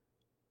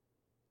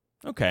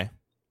 Okay,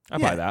 I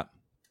buy that.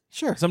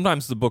 Sure.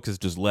 Sometimes the book is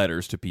just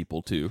letters to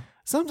people, too.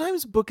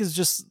 Sometimes book is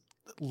just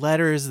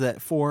letters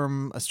that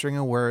form a string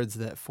of words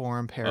that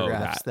form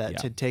paragraphs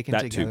taken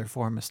together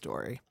form a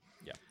story.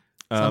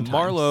 Yeah.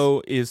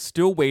 Marlowe is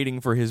still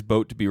waiting for his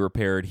boat to be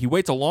repaired. He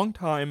waits a long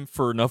time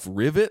for enough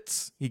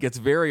rivets. He gets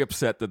very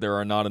upset that there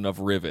are not enough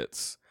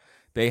rivets.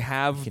 They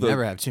have you can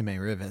never have too many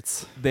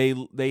rivets. They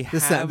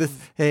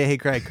have... Hey,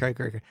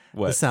 Craig.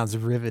 What? This sounds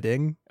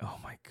riveting. Oh,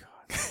 my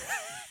God.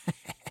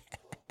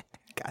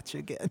 Gotcha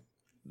again.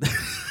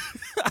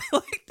 I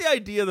like the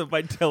idea that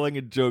by telling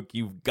a joke,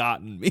 you've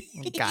gotten me.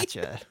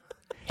 Gotcha.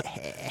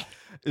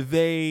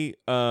 They,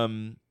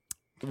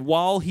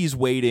 while he's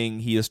waiting,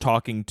 he is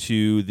talking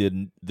to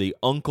the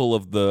uncle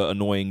of the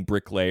annoying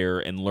bricklayer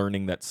and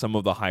learning that some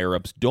of the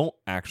higher-ups don't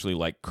actually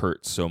like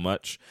Kurt so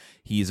much.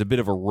 He's a bit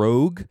of a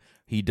rogue.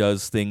 He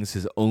does things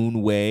his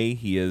own way.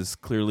 He has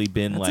clearly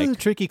been That's a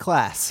tricky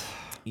class.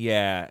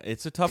 Yeah,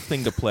 it's a tough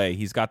thing to play.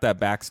 He's got that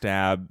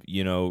backstab.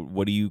 You know,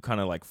 what do you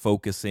kind of like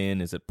focus in?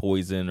 Is it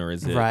poison or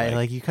is it right?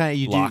 Like you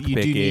do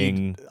picking?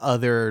 need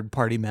other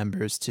party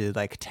members to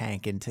like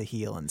tank and to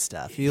heal and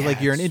stuff.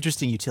 You're an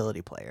interesting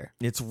utility player.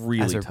 It's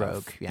really as a tough.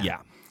 rogue. Yeah.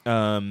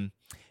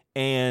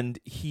 And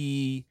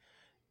he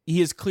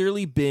has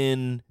clearly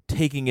been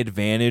taking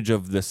advantage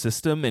of the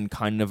system and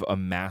kind of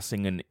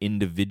amassing an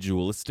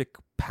individualistic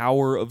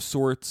power of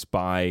sorts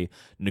by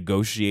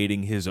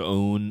negotiating his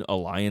own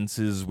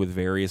alliances with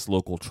various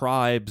local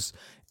tribes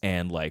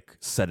and like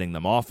setting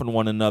them off on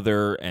one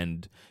another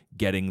and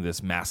getting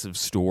this massive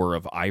store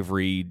of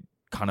ivory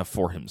kind of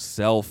for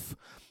himself.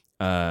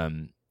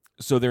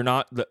 So they're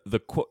not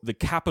the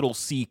capital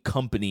C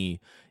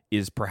company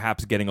is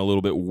perhaps getting a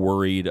little bit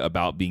worried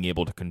about being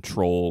able to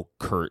control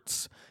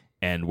Kurtz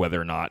and whether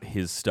or not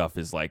his stuff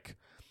is like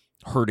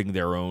hurting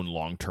their own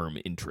long-term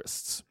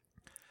interests.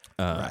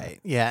 Right.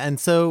 Yeah. And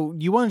so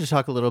you wanted to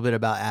talk a little bit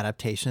about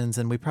adaptations,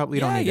 and we don't need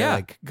to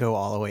like go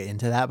all the way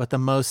into that, but the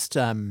most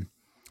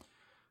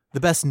the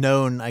best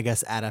known, I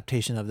guess,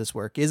 adaptation of this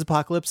work is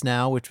Apocalypse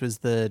Now, which was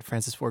the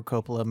Francis Ford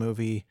Coppola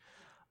movie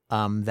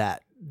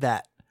that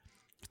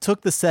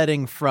took the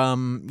setting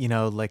from,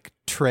 like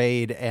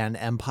trade and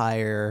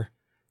empire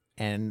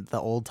and the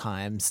old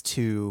times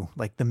to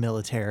like the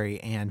military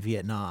and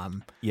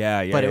Vietnam.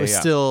 Yeah. But it was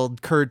still,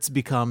 Kurtz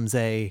becomes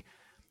a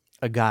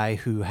guy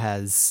who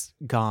has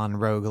gone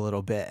rogue a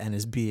little bit and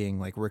is being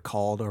like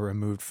recalled or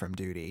removed from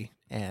duty.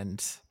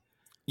 And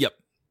yep.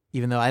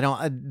 Even though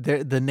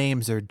the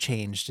names are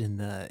changed in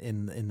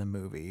the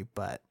movie,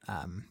 but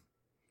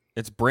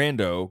it's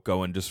Brando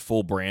going just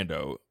full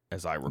Brando,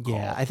 as I recall.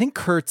 Yeah, I think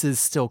Kurtz is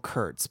still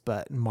Kurtz,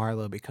 but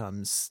Marlowe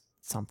becomes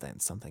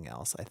something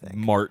else, I think.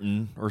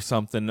 Martin or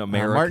something,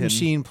 American. Martin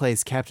Sheen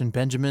plays Captain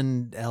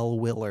Benjamin L.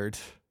 Willard.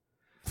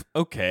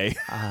 Okay.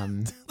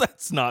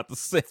 That's not the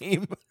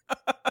same.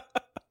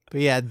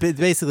 But yeah,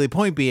 basically,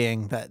 point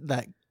being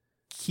that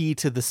key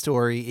to the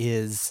story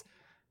is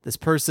this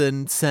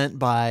person sent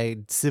by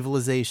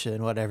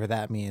civilization, whatever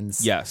that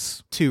means.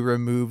 Yes. To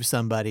remove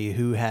somebody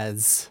who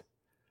has,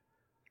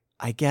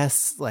 I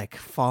guess, like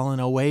fallen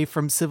away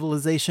from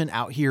civilization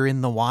out here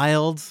in the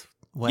wild,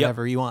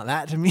 whatever you want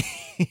that to mean.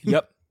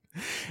 Yep.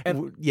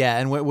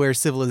 And where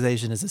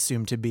civilization is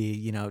assumed to be,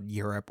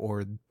 Europe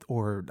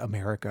or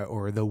America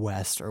or the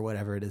West or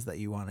whatever it is that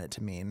you want it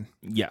to mean.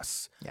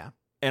 Yes. Yeah.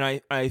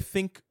 And I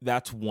think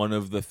that's one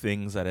of the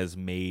things that has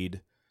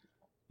made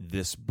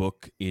this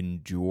book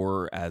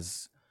endure,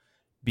 as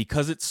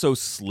because it's so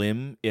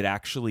slim, it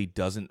actually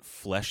doesn't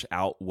flesh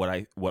out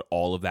what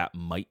all of that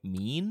might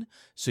mean.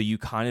 So you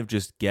kind of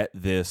just get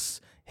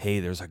this, hey,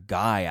 there's a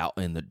guy out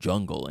in the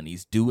jungle and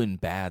he's doing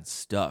bad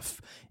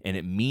stuff and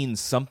it means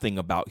something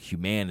about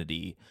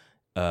humanity.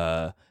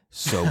 So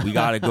we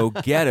got to go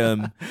get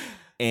him.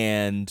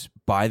 And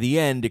by the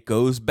end, it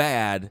goes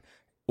bad,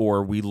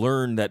 or we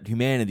learn that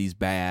humanity's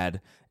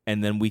bad,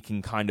 and then we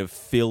can kind of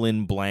fill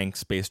in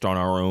blanks based on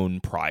our own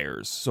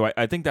priors. So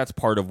I think that's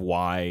part of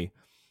why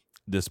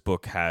this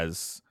book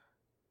has,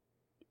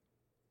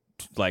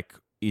 like,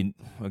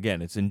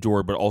 it's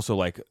endured, but also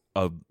like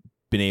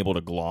been able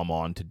to glom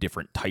on to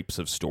different types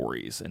of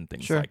stories and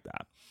things like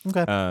that.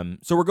 Okay.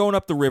 So we're going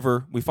up the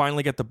river. We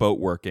finally get the boat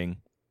working.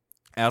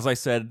 As I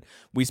said,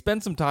 we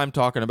spent some time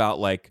talking about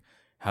like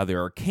how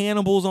there are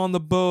cannibals on the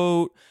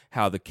boat,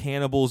 how the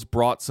cannibals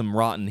brought some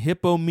rotten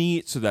hippo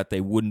meat so that they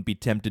wouldn't be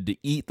tempted to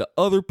eat the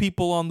other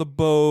people on the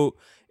boat.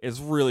 It's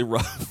really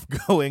rough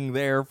going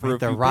there for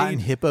the rotten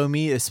hippo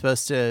meat is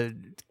supposed to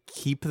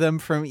keep them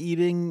from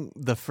eating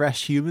the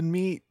fresh human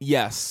meat?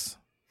 Yes.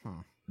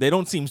 They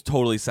don't seem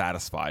totally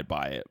satisfied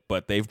by it,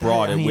 but they've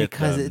brought it with them.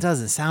 Because it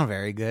doesn't sound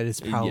very good.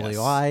 It's probably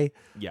why.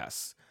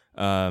 Yes.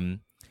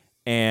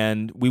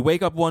 And we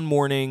wake up one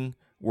morning.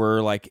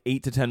 We're like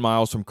 8 to 10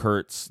 miles from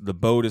Kurtz. The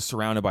boat is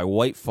surrounded by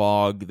white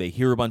fog. They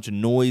hear a bunch of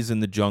noise in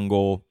the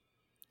jungle.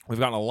 We've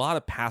gotten a lot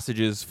of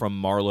passages from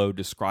Marlowe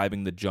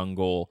describing the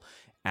jungle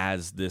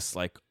as this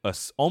like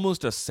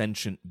almost a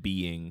sentient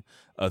being,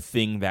 a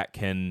thing that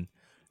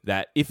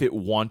if it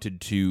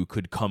wanted to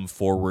could come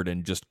forward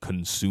and just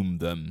consume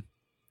them.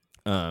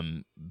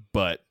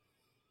 But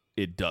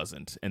it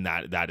doesn't, and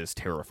that is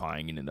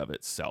terrifying in and of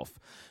itself.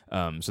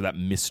 So that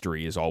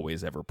mystery is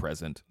always ever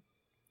present.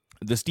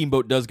 The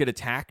steamboat does get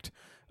attacked.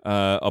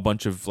 A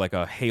bunch of like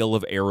a hail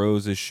of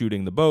arrows is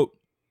shooting the boat.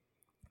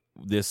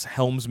 This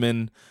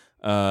helmsman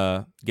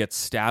gets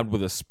stabbed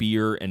with a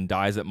spear and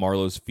dies at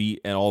Marlowe's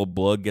feet, and all the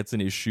blood gets in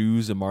his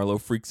shoes, and Marlowe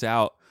freaks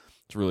out.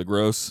 It's really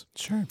gross.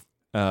 Sure.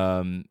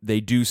 They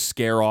do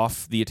scare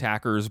off the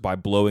attackers by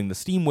blowing the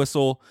steam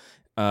whistle.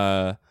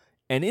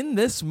 And in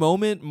this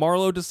moment,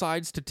 Marlowe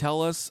decides to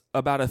tell us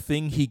about a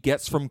thing he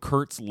gets from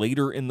Kurtz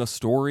later in the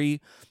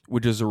story,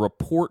 which is a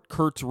report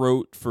Kurtz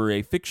wrote for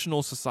a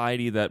fictional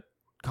society that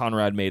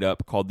Conrad made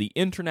up called the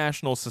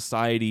International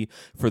Society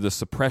for the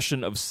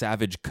Suppression of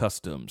Savage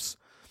Customs,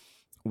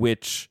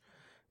 which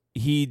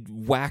he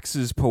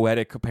waxes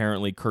poetic,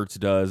 apparently Kurtz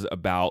does,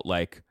 about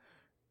like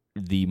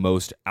the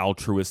most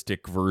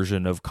altruistic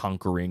version of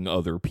conquering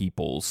other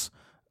peoples.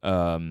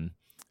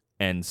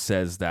 And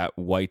says that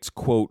whites,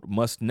 quote,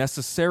 must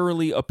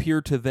necessarily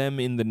appear to them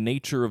in the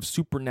nature of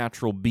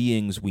supernatural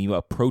beings. We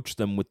approach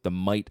them with the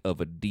might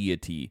of a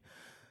deity.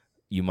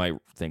 You might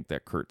think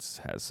that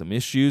Kurtz has some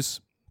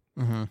issues.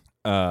 Mm-hmm.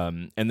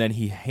 And then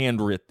he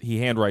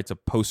handwrites a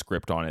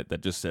postscript on it that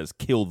just says,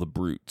 kill the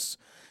brutes.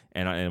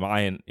 And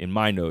in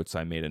my notes,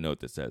 I made a note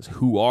that says,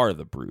 who are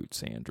the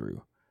brutes,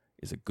 Andrew?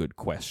 Is a good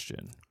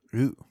question.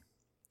 Ooh.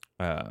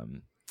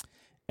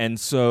 And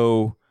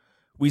so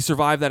we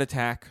survive that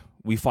attack.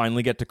 We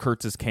finally get to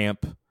Kurtz's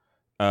camp.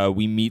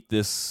 We meet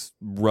this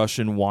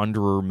Russian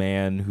wanderer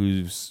man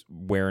who's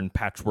wearing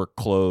patchwork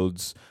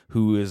clothes,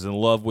 who is in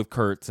love with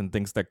Kurtz and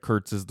thinks that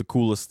Kurtz is the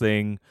coolest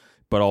thing,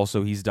 but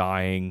also he's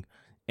dying.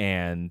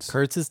 And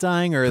Kurtz is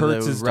dying, or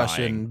Kurtz the is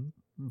Russian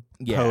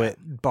dying. poet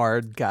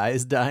bard guy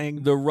is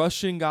dying? The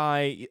Russian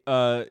guy,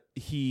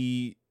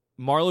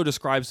 Marlowe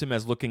describes him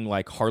as looking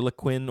like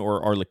Harlequin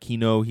or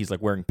Arlecchino. He's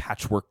like wearing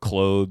patchwork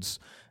clothes.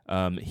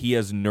 He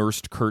has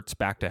nursed Kurtz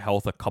back to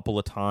health a couple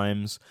of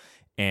times,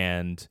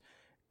 and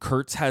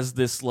Kurtz has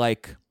this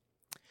like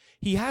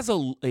he has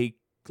a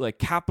like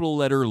capital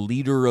letter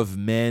leader of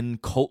men,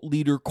 cult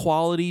leader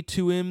quality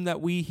to him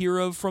that we hear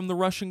of from the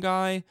Russian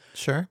guy.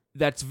 Sure.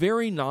 That's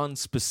very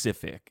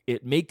non-specific.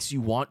 It makes you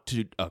want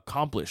to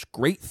accomplish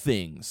great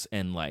things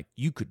and like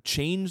you could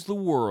change the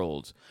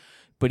world.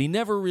 But he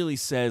never really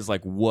says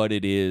like what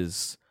it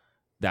is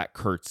that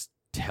Kurtz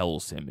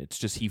tells him. It's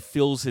just he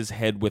fills his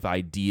head with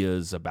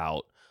ideas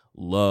about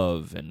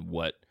love and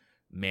what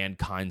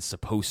mankind's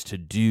supposed to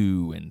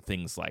do and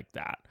things like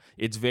that.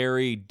 It's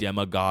very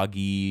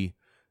demagogue-y,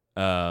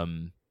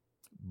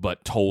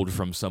 but told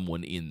from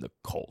someone in the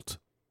cult.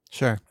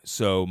 Sure.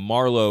 So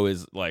Marlowe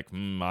is like,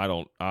 I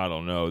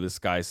don't know. This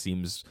guy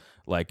seems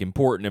like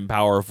important and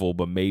powerful,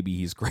 but maybe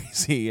he's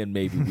crazy and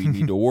maybe we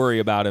need to worry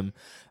about him.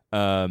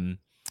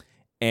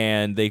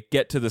 And they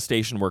get to the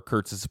station where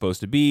Kurtz is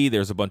supposed to be.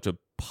 There's a bunch of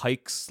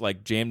pikes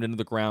like jammed into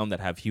the ground that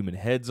have human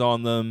heads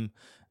on them.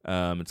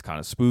 It's kind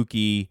of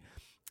spooky.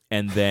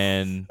 And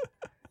then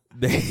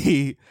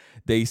they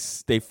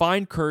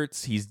find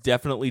Kurtz. He's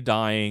definitely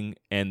dying,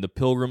 and the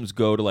pilgrims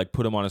go to like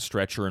put him on a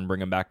stretcher and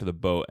bring him back to the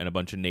boat. And a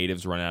bunch of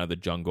natives run out of the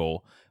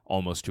jungle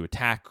almost to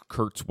attack.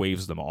 Kurtz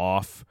waves them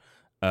off.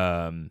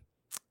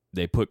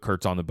 They put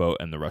Kurtz on the boat,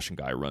 and the Russian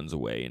guy runs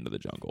away into the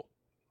jungle.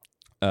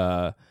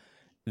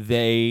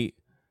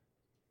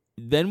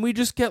 Then we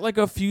just get like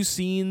a few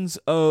scenes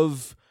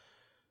of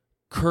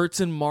Kurtz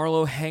and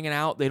Marlowe hanging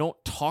out. They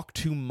don't talk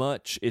too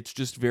much. It's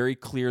just very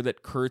clear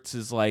that Kurtz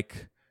is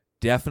like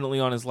definitely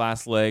on his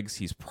last legs.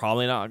 He's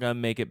probably not going to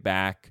make it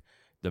back.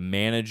 The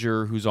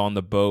manager who's on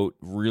the boat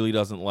really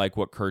doesn't like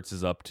what Kurtz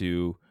is up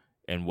to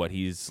and what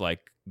he's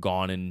like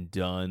gone and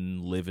done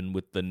living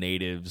with the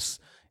natives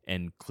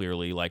and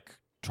clearly like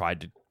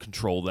tried to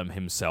control them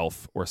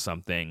himself or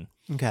something.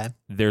 Okay.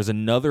 There's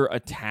another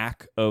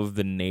attack of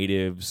the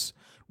natives,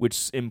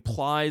 which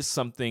implies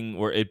something,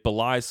 or it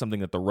belies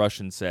something that the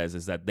Russian says,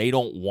 is that they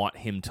don't want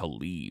him to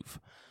leave.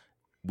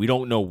 We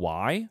don't know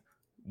why.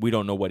 We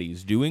don't know what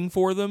he's doing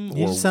for them.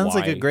 He just sounds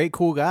like a great,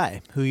 cool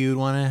guy who you'd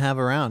want to have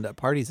around at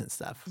parties and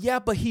stuff. Yeah,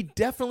 but he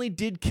definitely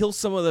did kill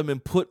some of them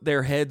and put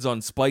their heads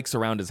on spikes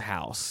around his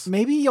house.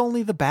 Maybe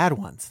only the bad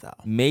ones, though.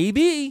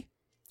 Maybe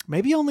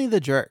only the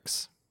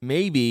jerks.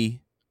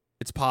 Maybe.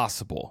 It's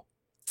possible.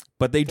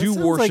 But they do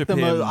sounds worship like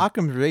him.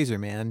 Occam's razor,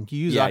 man.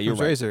 You use Occam's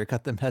razor to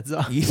cut them heads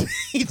off.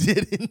 He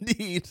did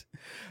indeed.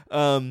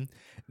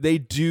 They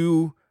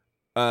do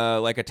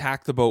like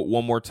attack the boat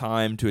one more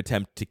time to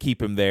attempt to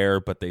keep him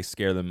there, but they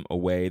scare them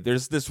away.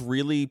 There's this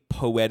really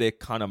poetic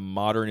kind of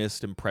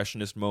modernist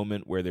impressionist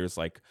moment where there's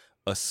like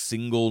a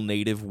single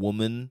native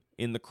woman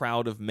in the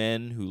crowd of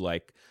men who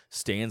like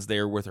stands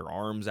there with her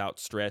arms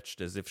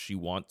outstretched as if she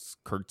wants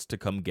Kurtz to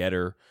come get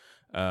her.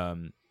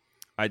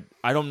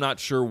 I'm not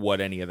sure what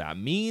any of that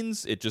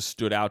means. It just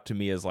stood out to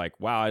me as like,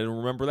 wow, I don't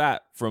remember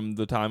that from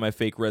the time I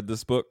fake read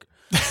this book.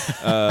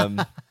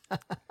 And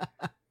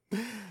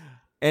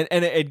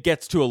it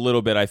gets to a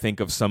little bit, I think,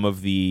 of some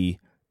of the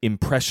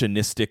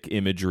impressionistic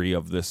imagery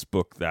of this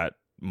book that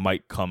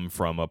might come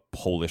from a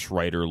Polish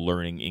writer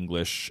learning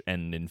English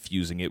and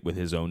infusing it with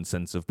his own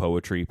sense of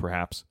poetry,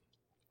 perhaps.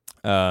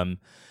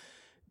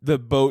 The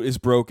boat is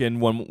broken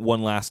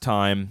one last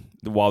time.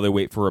 While they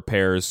wait for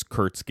repairs,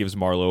 Kurtz gives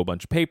Marlowe a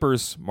bunch of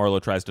papers.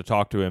 Marlowe tries to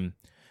talk to him.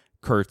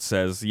 Kurtz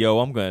says, yo,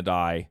 I'm going to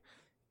die.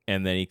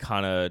 And then he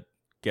kind of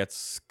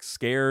gets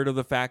scared of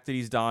the fact that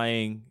he's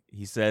dying.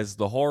 He says,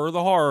 the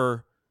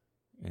horror.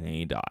 And then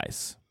he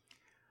dies.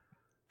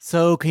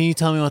 So can you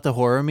tell me what the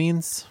horror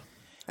means?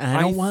 And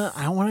I don't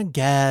want to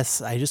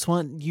guess. I just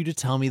want you to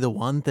tell me the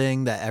one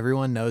thing that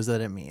everyone knows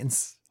that it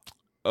means.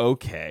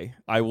 Okay,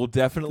 I will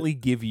definitely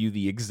give you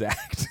the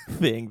exact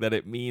thing that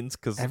it means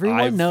because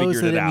everyone knows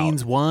that it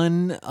means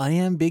one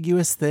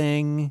unambiguous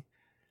thing.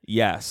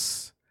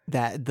 Yes,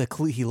 that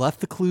he left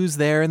the clues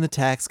there in the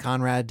text.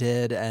 Conrad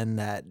did, and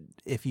that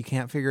if you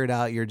can't figure it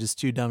out, you're just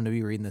too dumb to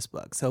be reading this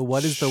book. So,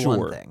 what is the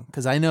one thing?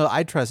 Because I know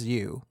I trust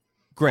you.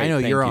 Great, I know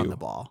you're you. on the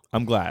ball.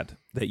 I'm glad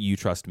that you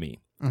trust me.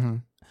 Mm-hmm.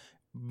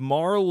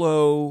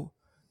 Marlowe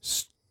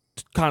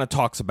kind of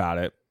talks about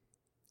it.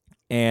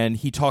 And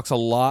he talks a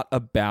lot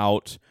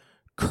about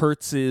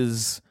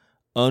Kurtz's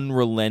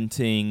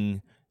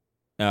unrelenting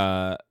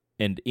and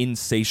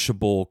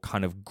insatiable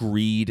kind of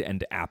greed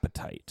and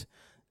appetite.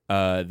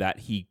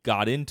 That he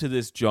got into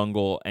this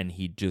jungle and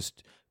he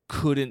just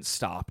couldn't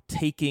stop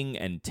taking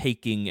and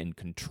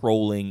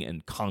controlling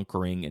and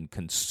conquering and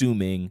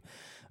consuming.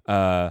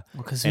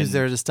 Because who's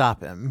there to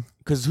stop him?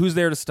 Because who's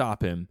there to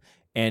stop him?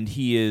 And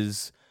he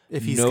is...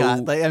 If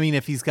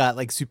he's got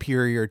like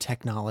superior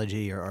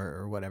technology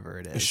or whatever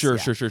it is. Sure.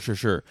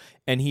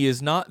 And he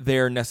is not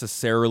there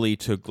necessarily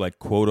to like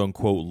quote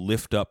unquote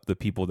lift up the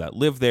people that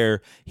live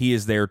there. He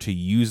is there to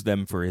use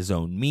them for his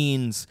own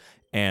means.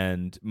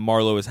 And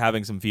Marlowe is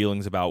having some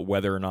feelings about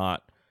whether or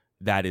not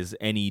that is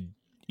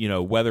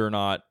whether or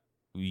not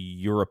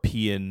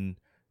European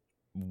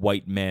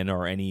white men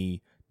are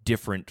any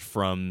different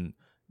from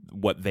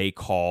what they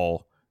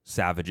call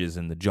savages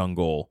in the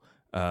jungle,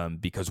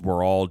 because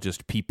we're all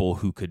just people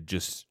who could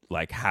just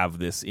like have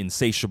this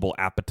insatiable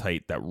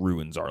appetite that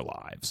ruins our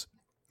lives.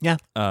 Yeah.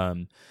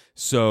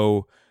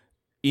 So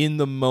in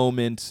the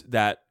moment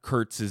that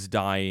Kurtz is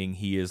dying,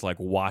 he is like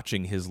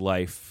watching his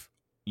life,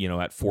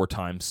 at 4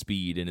 times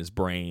speed in his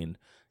brain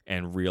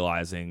and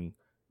realizing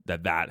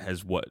that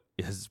has what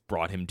has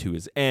brought him to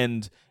his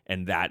end.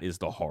 And that is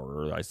the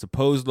horror. I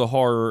suppose the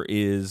horror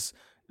is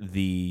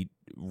the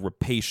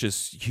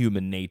rapacious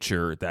human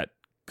nature that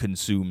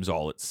consumes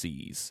all it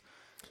sees.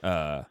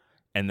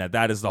 And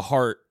that is the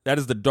heart, that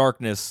is the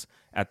darkness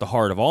at the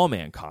heart of all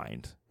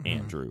mankind,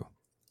 Andrew.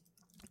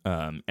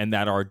 And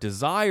that our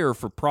desire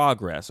for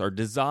progress, our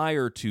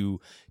desire to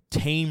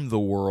tame the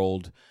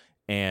world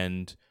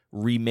and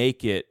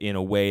remake it in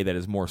a way that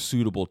is more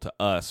suitable to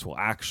us will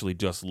actually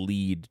just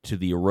lead to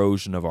the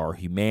erosion of our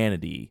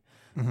humanity,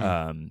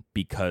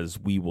 because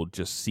we will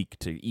just seek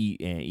to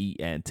eat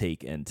and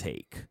take and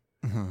take.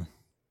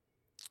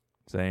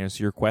 Does that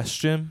answer your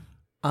question?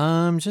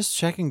 Just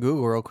checking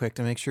Google real quick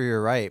to make sure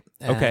you're right.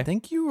 And Okay. I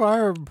think you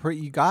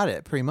got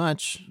it pretty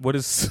much. What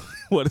does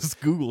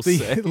Google The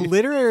say?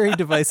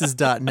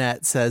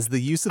 literarydevices.net says the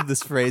use of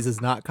this phrase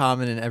is not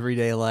common in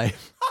everyday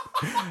life.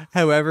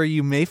 However,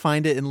 you may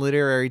find it in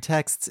literary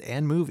texts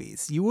and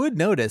movies. You would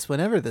notice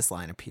whenever this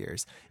line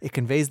appears, it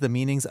conveys the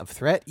meanings of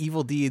threat,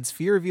 evil deeds,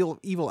 fear of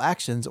evil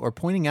actions, or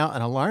pointing out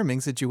an alarming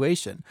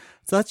situation,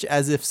 such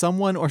as if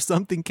someone or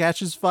something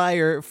catches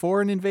fire,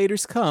 foreign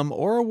invaders come,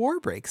 or a war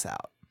breaks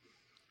out.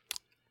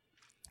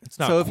 It's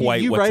not So if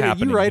quite you what's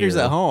happening you writers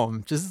here. at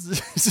home,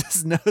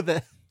 just know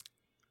that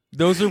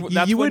Those are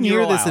that's you when wouldn't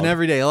you're hear this in allowed.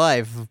 everyday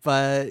life,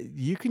 but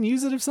you can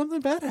use it if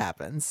something bad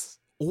happens.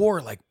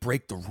 Or like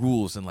break the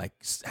rules and like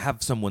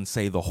have someone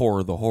say the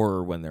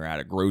horror when they're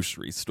at a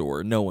grocery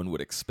store. No one would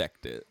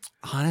expect it.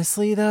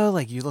 Honestly, though,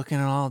 like you're looking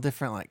at all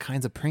different like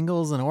kinds of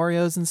Pringles and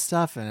Oreos and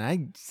stuff,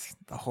 and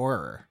the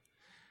horror.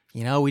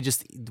 We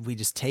just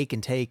take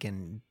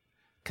and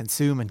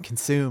consume,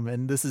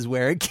 and this is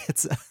where it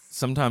gets us.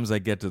 Sometimes I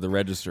get to the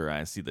register,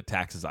 I see the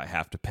taxes I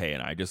have to pay,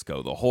 and I just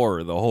go, the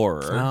horror.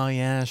 Oh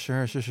yeah,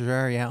 sure.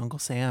 Yeah, Uncle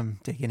Sam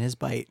taking his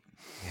bite.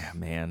 Yeah,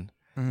 man.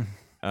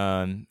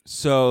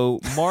 So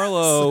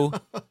Marlowe,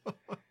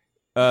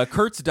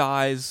 Kurtz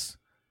dies.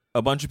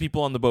 A bunch of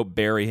people on the boat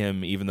bury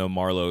him, even though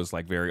Marlowe's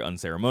like very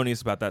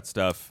unceremonious about that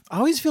stuff. I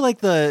always feel like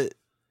the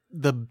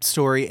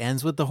story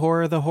ends with the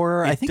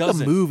horror. I think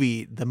doesn't.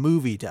 the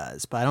movie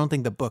does, but I don't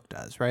think the book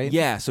does, right?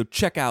 Yeah, so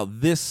check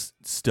out this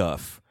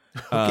stuff.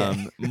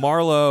 Okay.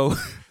 Marlowe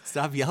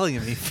Stop yelling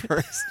at me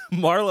first.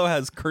 Marlowe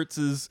has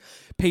Kurtz's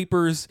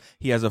papers.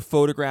 He has a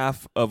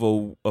photograph of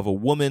a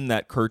woman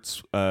that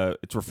Kurtz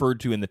it's referred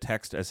to in the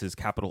text as his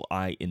capital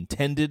I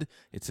intended.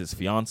 It's his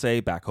fiance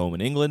back home in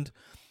England.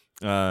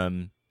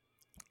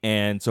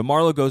 And so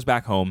Marlowe goes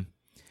back home.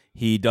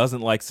 He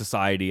doesn't like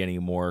society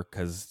anymore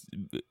because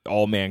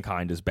all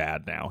mankind is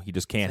bad now. He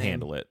just can't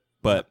handle it.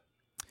 But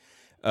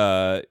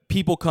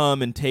people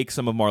come and take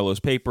some of Marlowe's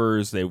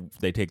papers.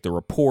 They take the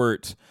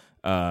report,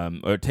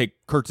 or take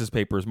Kurtz's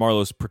papers.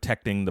 Marlowe's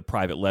protecting the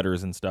private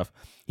letters and stuff.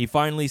 He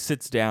finally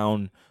sits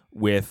down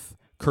with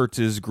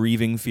Kurtz's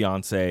grieving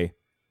fiance,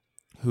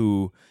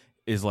 who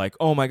is like,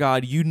 "Oh my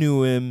God, you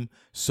knew him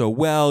so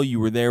well. You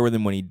were there with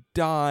him when he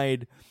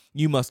died.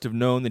 You must have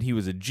known that he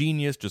was a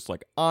genius, just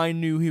like I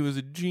knew he was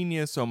a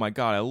genius. Oh my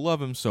God, I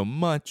love him so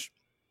much.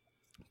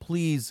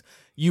 Please,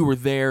 you were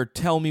there.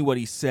 Tell me what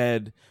he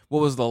said.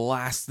 What was the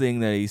last thing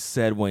that he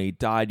said when he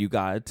died? You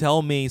got to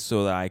tell me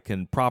so that I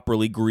can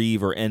properly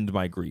grieve or end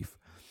my grief."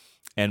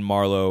 And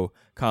Marlowe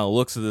kind of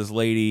looks at this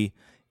lady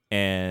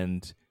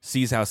and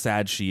sees how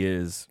sad she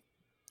is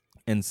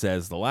and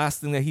says, "The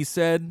last thing that he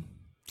said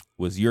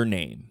was your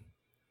name."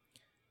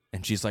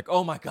 And she's like,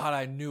 "Oh my God,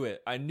 I knew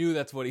it. I knew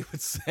that's what he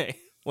would say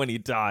when he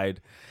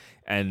died."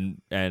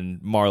 And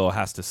Marlowe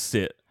has to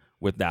sit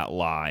with that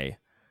lie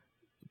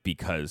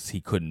because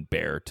he couldn't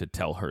bear to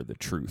tell her the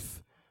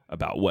truth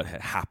about what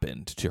had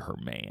happened to her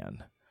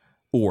man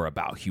or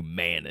about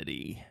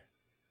humanity.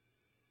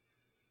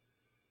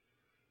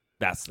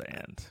 That's the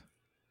end.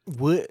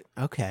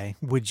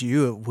 Would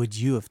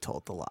you have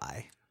told the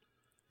lie?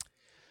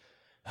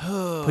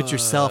 Put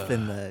yourself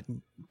in the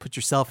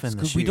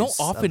shoes. We don't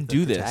often of the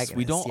do this.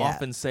 We don't protagonist.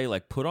 often say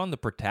like put on the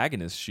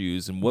protagonist's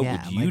shoes and what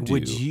Yeah, would you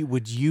like, do?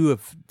 Would you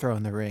have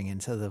thrown the ring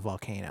into the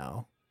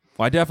volcano?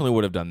 Well, I definitely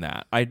would have done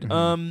that.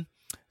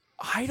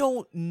 I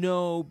don't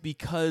know,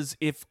 because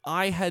if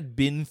I had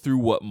been through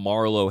what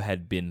Marlowe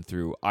had been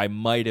through, I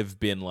might have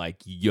been like,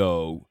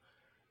 "Yo,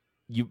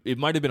 it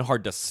might have been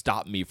hard to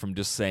stop me from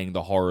just saying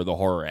the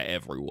horror at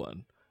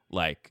everyone."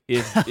 Like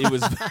it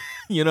was,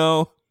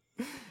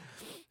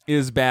 it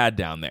was bad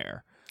down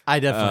there.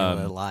 I definitely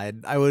would have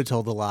lied. I would have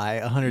told the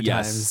lie 100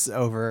 Yes. times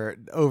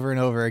over and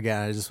over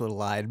again. I just would have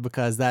lied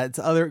because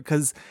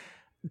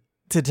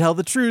to tell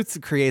the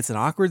truth creates an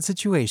awkward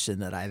situation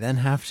that I then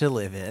have to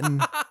live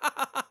in.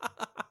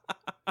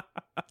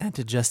 And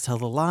to just tell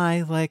the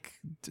lie, like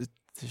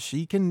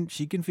she can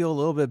feel a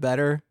little bit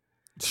better.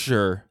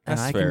 Sure. And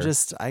That's I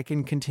fair. I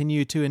can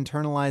continue to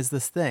internalize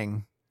this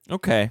thing.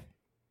 Okay.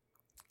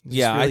 Just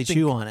Yeah, really I think,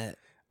 chew on it.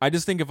 I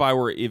just think if I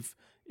were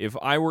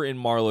in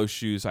Marlowe's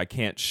shoes, I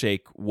can't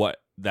shake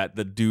that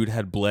the dude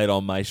had bled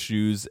on my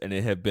shoes and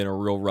it had been a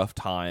real rough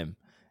time,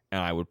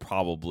 and I would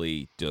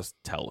probably just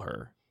tell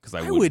her because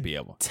I wouldn't would be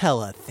able.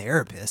 tell a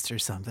therapist or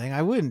something.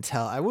 I would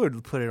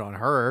put it on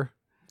her.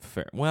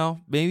 Fair.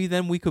 Well, maybe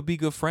then we could be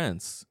good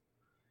friends,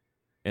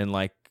 and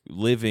like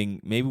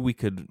maybe we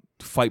could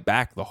fight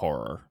back the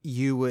horror.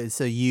 You would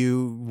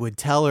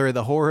tell her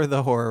the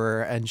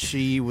horror, and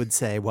she would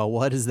say, "Well,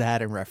 what is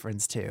that in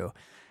reference to?"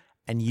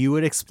 And you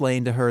would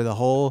explain to her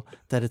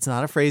that it's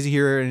not a phrase you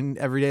hear in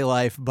everyday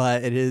life,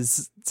 but it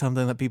is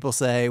something that people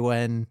say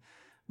when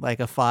like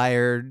a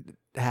fire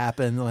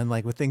happens,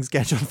 when things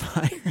catch on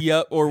fire.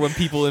 Yep. Or when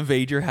people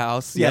invade your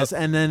house. Yes,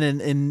 Yep. and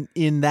then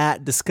in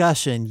that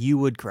discussion, you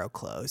would grow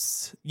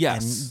close.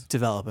 Yes. And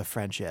develop a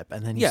friendship,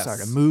 and then you Yes.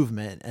 start a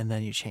movement, and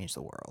then you change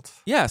the world.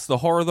 Yes, the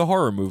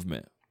horror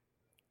movement.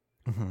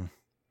 Mm-hmm.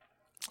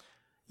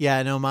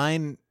 Yeah, no,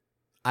 mine.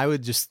 I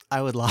would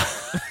lie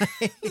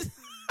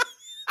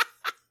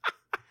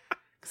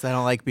because I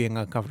don't like being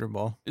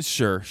uncomfortable.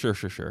 Sure. So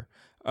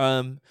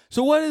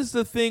what is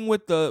the thing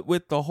with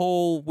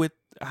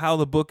how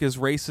the book is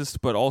racist,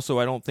 but also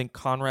I don't think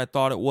Conrad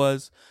thought it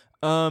was.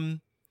 Did Are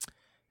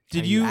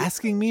you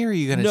asking me, or are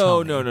you going to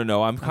No, tell me?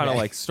 no. I'm kind of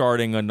Okay. like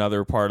starting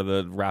another part of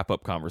the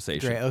wrap-up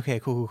conversation. Great. Okay,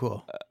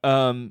 cool.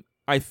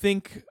 I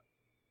think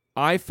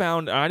I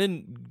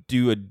didn't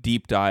do a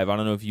deep dive. I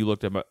don't know if you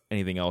looked up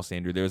anything else,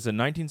 Andrew. There's a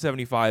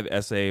 1975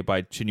 essay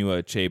by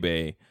Chinua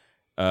Achebe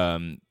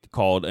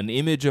called An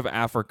Image of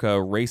Africa,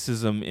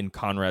 Racism in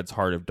Conrad's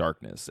Heart of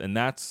Darkness. And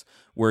that's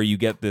where you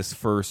get this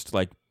first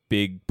like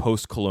big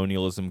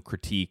post-colonialism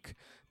critique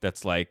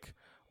that's like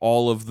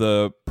all of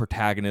the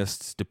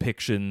protagonists'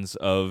 depictions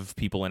of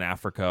people in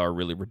Africa are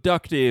really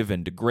reductive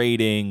and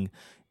degrading,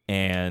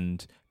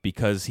 and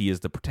because he is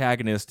the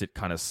protagonist, it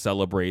kind of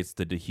celebrates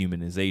the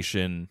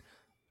dehumanization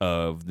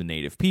of the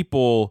native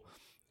people,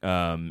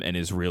 and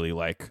is really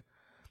like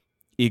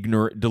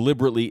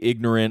deliberately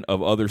ignorant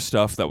of other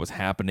stuff that was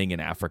happening in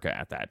Africa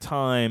at that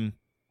time.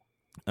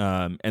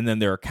 And then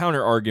there are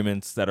counter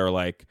arguments that are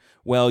like,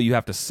 well, you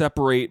have to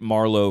separate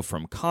Marlowe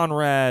from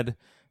Conrad.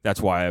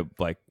 That's why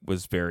I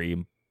was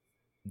very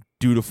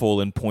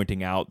dutiful in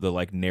pointing out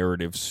the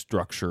narrative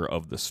structure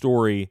of the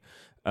story.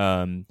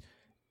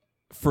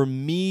 For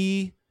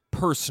me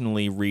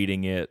personally,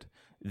 reading it,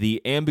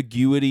 the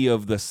ambiguity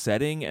of the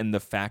setting and the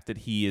fact that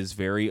he is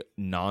very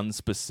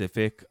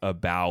non-specific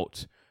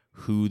about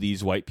who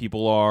these white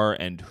people are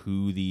and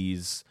who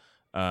these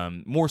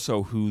more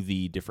so who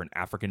the different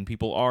African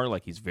people are.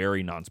 Like, he's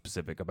very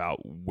non-specific about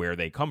where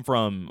they come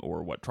from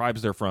or what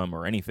tribes they're from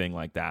or anything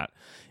like that.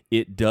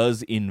 It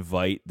does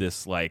invite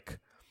this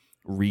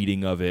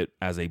reading of it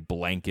as a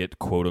blanket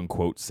quote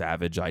unquote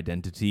savage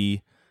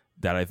identity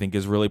that I think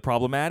is really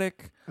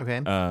problematic.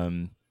 Okay.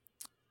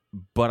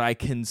 But I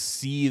can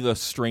see the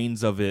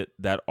strains of it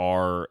that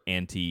are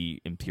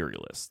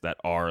anti-imperialist, that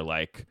are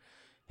like,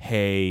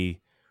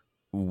 hey,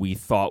 we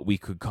thought we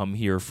could come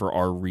here for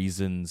our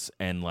reasons,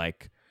 and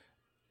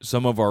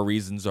some of our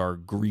reasons are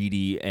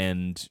greedy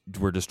and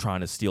we're just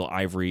trying to steal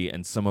ivory,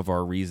 and some of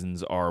our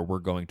reasons are we're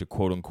going to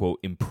quote unquote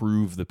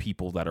improve the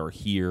people that are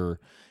here,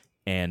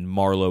 and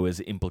Marlowe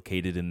is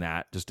implicated in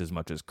that just as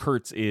much as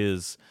Kurtz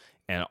is,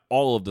 and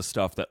all of the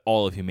stuff that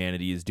all of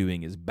humanity is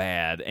doing is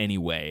bad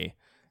anyway.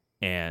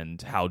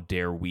 And how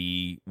dare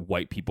we,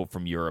 white people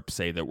from Europe,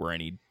 say that we're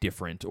any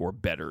different or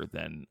better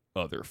than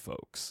other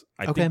folks?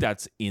 I think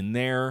that's in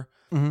there.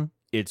 Mm-hmm.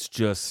 It's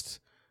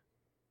just,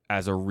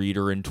 as a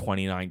reader in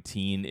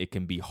 2019, it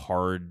can be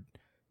hard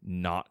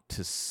not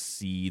to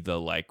see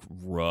the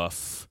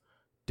rough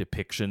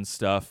depiction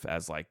stuff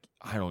as I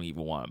don't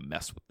even want to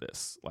mess with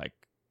this.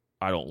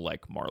 I don't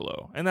like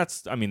Marlowe. And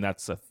that's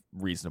a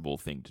reasonable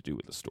thing to do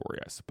with a story,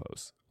 I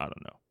suppose. I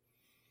don't know.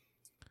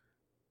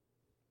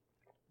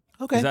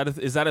 Okay.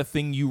 Is that a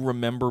thing you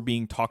remember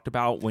being talked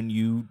about when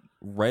you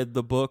read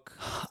the book?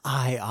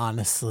 I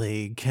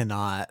honestly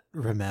cannot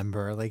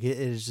remember.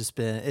 It's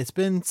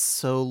been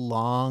so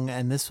long,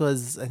 and I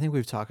think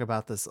we've talked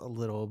about this a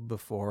little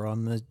before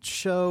on the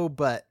show,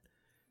 but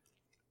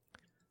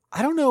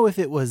I don't know if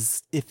it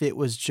was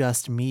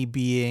just me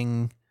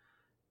being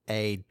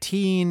a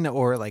teen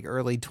or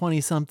early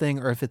 20-something,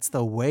 or if it's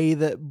the way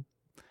that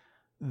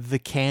the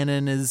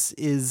canon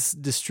is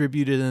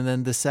distributed and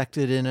then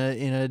dissected in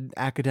an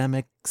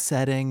academic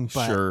setting,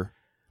 but Sure.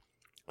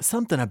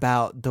 Something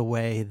about the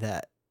way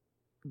that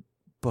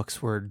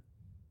books were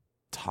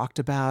talked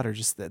about, or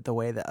just the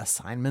way that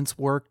assignments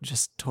work,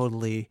 just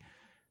totally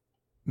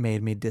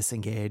made me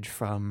disengage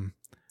from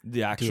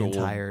the actual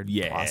entire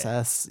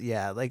process.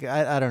 Yeah,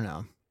 I don't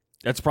know.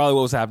 That's probably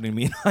what was happening to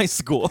me in high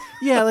school.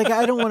 Yeah,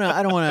 I don't want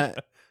to.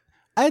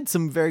 I had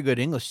some very good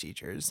English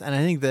teachers, and I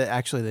think that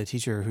actually the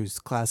teacher whose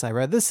class I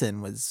read this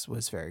in was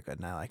very good,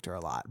 and I liked her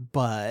a lot.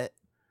 But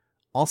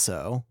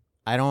also,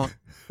 I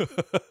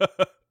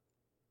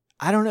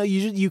I don't know.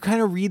 You kind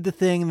of read the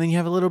thing and then you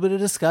have a little bit of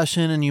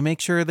discussion and you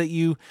make sure that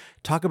you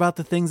talk about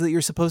the things that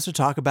you're supposed to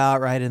talk about,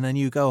 right? And then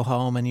you go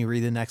home and you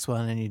read the next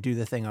one and you do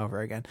the thing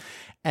over again.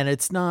 And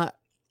it's not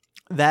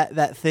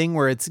that thing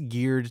where it's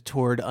geared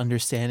toward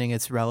understanding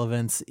its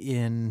relevance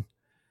in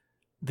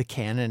the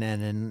canon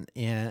and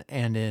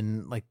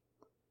in like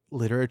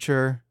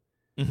literature.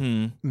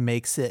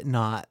 Makes it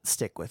not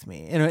stick with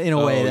me in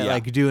a way that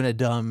like doing a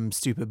dumb,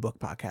 stupid book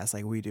podcast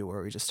like we do,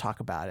 where we just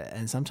talk about it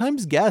and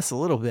sometimes guess a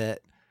little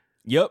bit.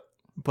 Yep.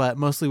 But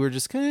mostly we're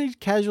just kind of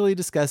casually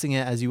discussing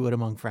it as you would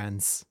among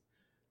friends.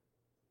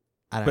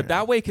 But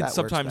that way can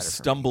sometimes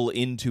stumble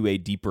into a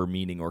deeper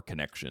meaning or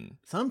connection.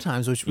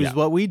 Sometimes, which is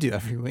what we do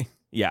every week.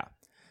 Yeah.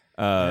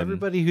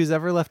 Everybody who's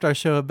ever left our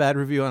show a bad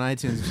review on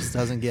iTunes just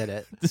doesn't get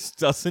it. Just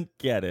doesn't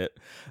get it.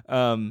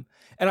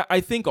 And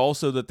I think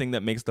also the thing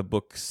that makes the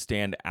book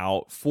stand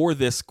out for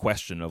this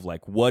question of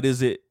like, what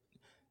is it?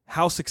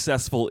 How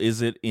successful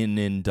is it in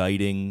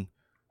indicting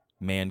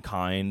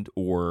mankind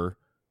or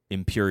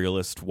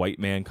imperialist white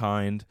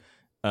mankind?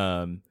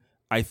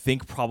 I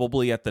think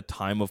probably at the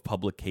time of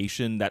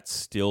publication, that's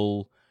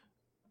still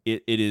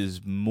it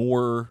is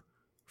more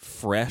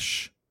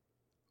fresh,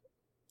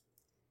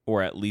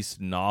 or at least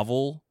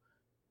novel,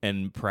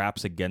 and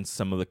perhaps against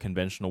some of the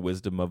conventional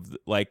wisdom of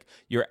like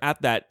you're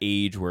at that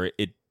age where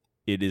it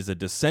is a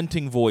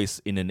dissenting voice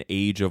in an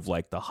age of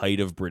like the height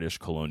of British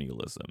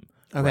colonialism.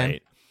 Okay.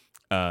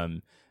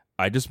 Right.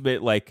 I just made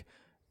like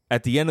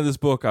at the end of this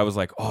book, I was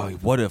like, oh,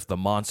 what if the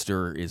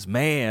monster is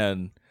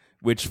man?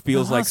 Which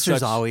feels like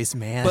such always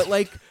man.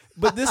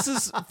 But this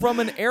is from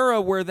an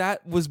era where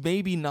that was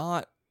maybe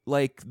not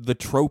like the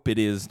trope it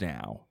is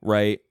now,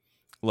 right?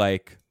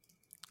 Like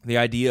the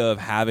idea of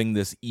having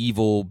this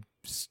evil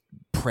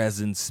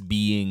presence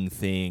being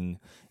thing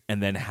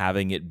and then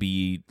having it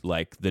be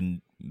like the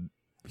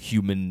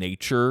human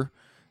nature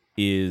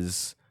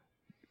is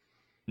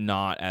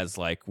not as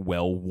like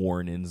well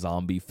worn in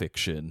zombie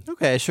fiction.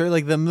 Okay, sure.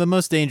 Like the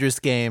most dangerous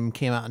game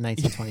came out in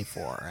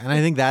 1924, and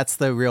I think that's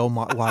the real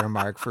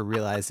watermark for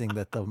realizing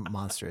that the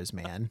monster is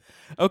man.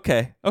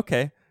 Okay.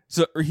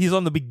 So he's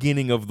on the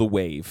beginning of the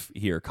wave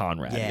here.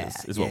 Conrad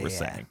is what we're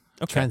saying.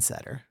 Okay.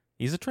 Trendsetter.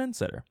 He's a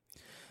trendsetter.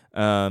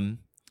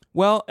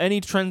 Well, any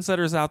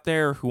trendsetters out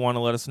there who want to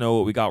let us know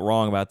what we got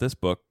wrong about this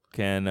book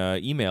can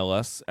email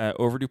us at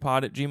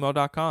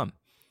overduepod@gmail.com.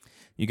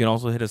 You can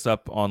also hit us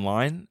up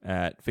online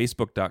at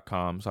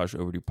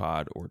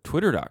facebook.com/overduepod or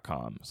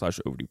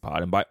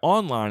twitter.com/overduepod. And by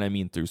online, I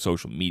mean through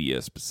social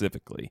media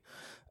specifically.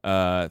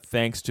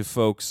 Thanks to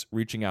folks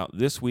reaching out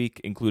this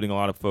week, including a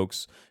lot of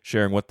folks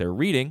sharing what they're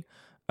reading,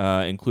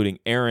 including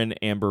Aaron,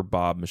 Amber,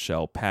 Bob,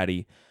 Michelle,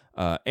 Patty,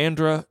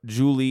 Andra,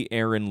 Julie,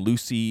 Aaron,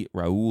 Lucy,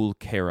 Raul,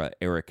 Kara,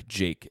 Eric,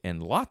 Jake,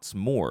 and lots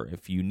more.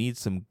 If you need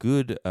some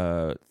good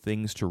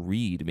things to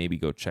read, maybe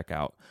go check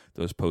out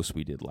those posts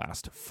we did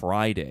last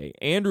Friday.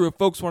 Andrew, if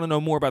folks want to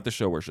know more about the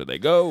show, where should they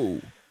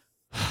go?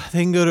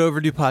 They can go to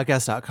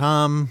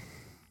overduepodcast.com.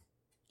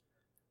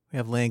 We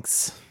have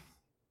links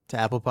to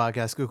Apple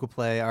Podcasts, Google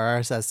Play, our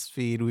RSS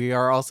feed. We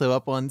are also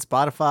up on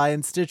Spotify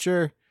and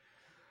Stitcher.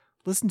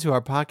 Listen to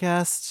our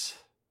podcast.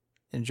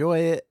 Enjoy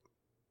it.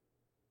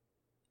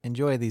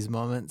 Enjoy these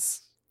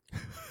moments.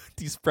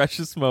 These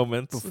precious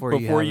moments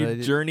before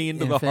you journey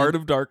into the heart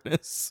of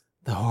darkness.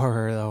 The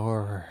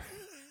horror.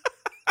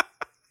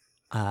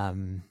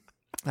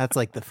 That's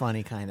like the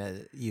funny kind of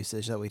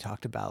usage that we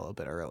talked about a little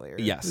bit earlier.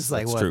 Yes, it's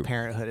like that's what true.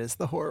 Parenthood is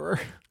the horror.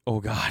 Oh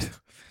God.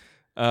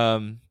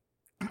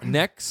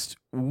 Next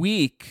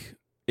week,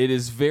 it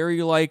is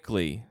very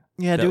likely.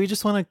 Yeah, do we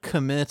just want to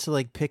commit to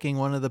like picking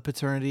one of the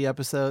paternity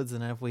episodes,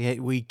 and if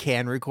we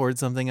can record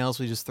something else,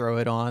 we just throw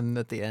it on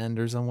at the end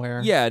or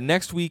somewhere? Yeah,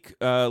 next week,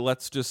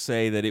 let's just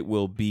say that it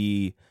will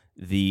be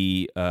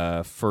the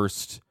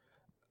first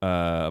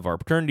of our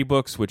paternity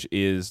books, which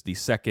is the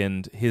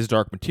second His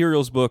Dark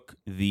Materials book,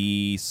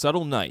 The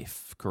Subtle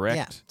Knife, correct?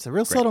 Yeah, it's a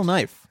real subtle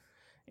knife.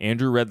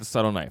 Andrew read The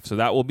Subtle Knife, so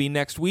that will be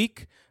next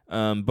week.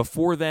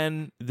 Before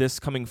then, this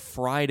coming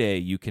Friday,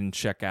 you can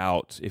check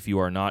out, if you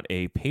are not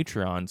a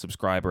Patreon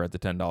subscriber at the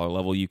 $10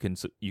 level, you can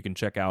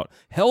check out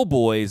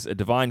Hellboys, a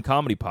Divine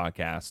Comedy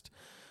podcast.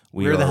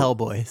 We're the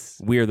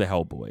Hellboys. We're the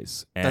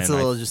Hellboys. And that's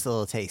just a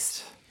little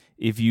taste.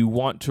 If you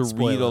want to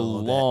read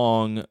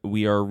along,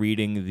 we are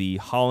reading the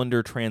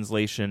Hollander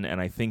translation, and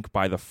I think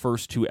by the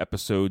first 2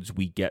 episodes,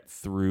 we get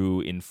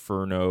through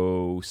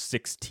Inferno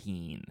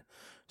 16.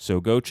 So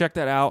go check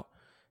that out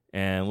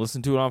and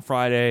listen to it on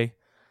Friday.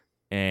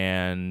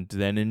 And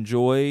then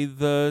enjoy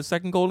the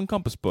second Golden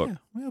Compass book. Yeah,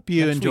 we hope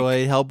you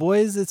enjoy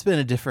Hellboys. It's been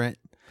a different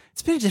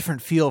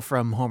feel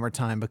from Homer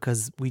Time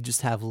because we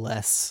just have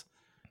less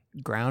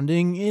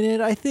grounding in it,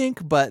 I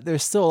think. But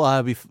there's still a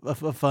lot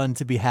of fun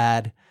to be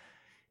had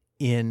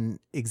in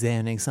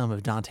examining some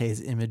of Dante's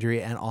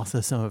imagery and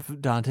also some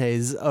of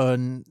Dante's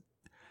own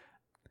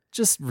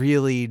just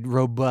really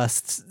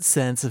robust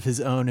sense of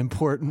his own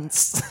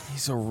importance.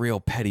 He's a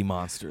real petty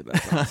monster,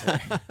 that Dante.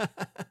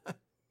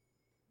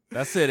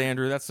 That's it,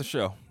 Andrew. That's the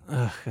show.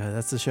 Ugh, God,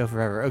 that's the show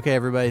forever. Okay,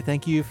 everybody,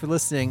 thank you for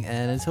listening,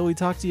 and until we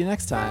talk to you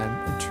next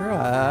time,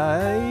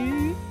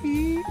 try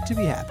to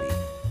be happy.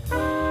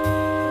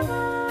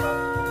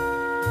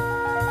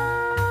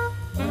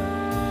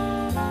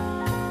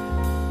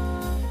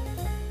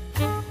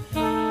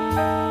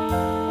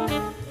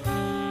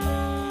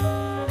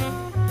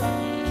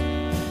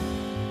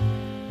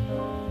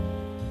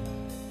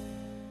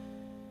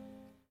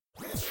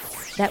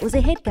 That was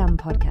a HeadGum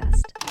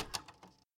podcast.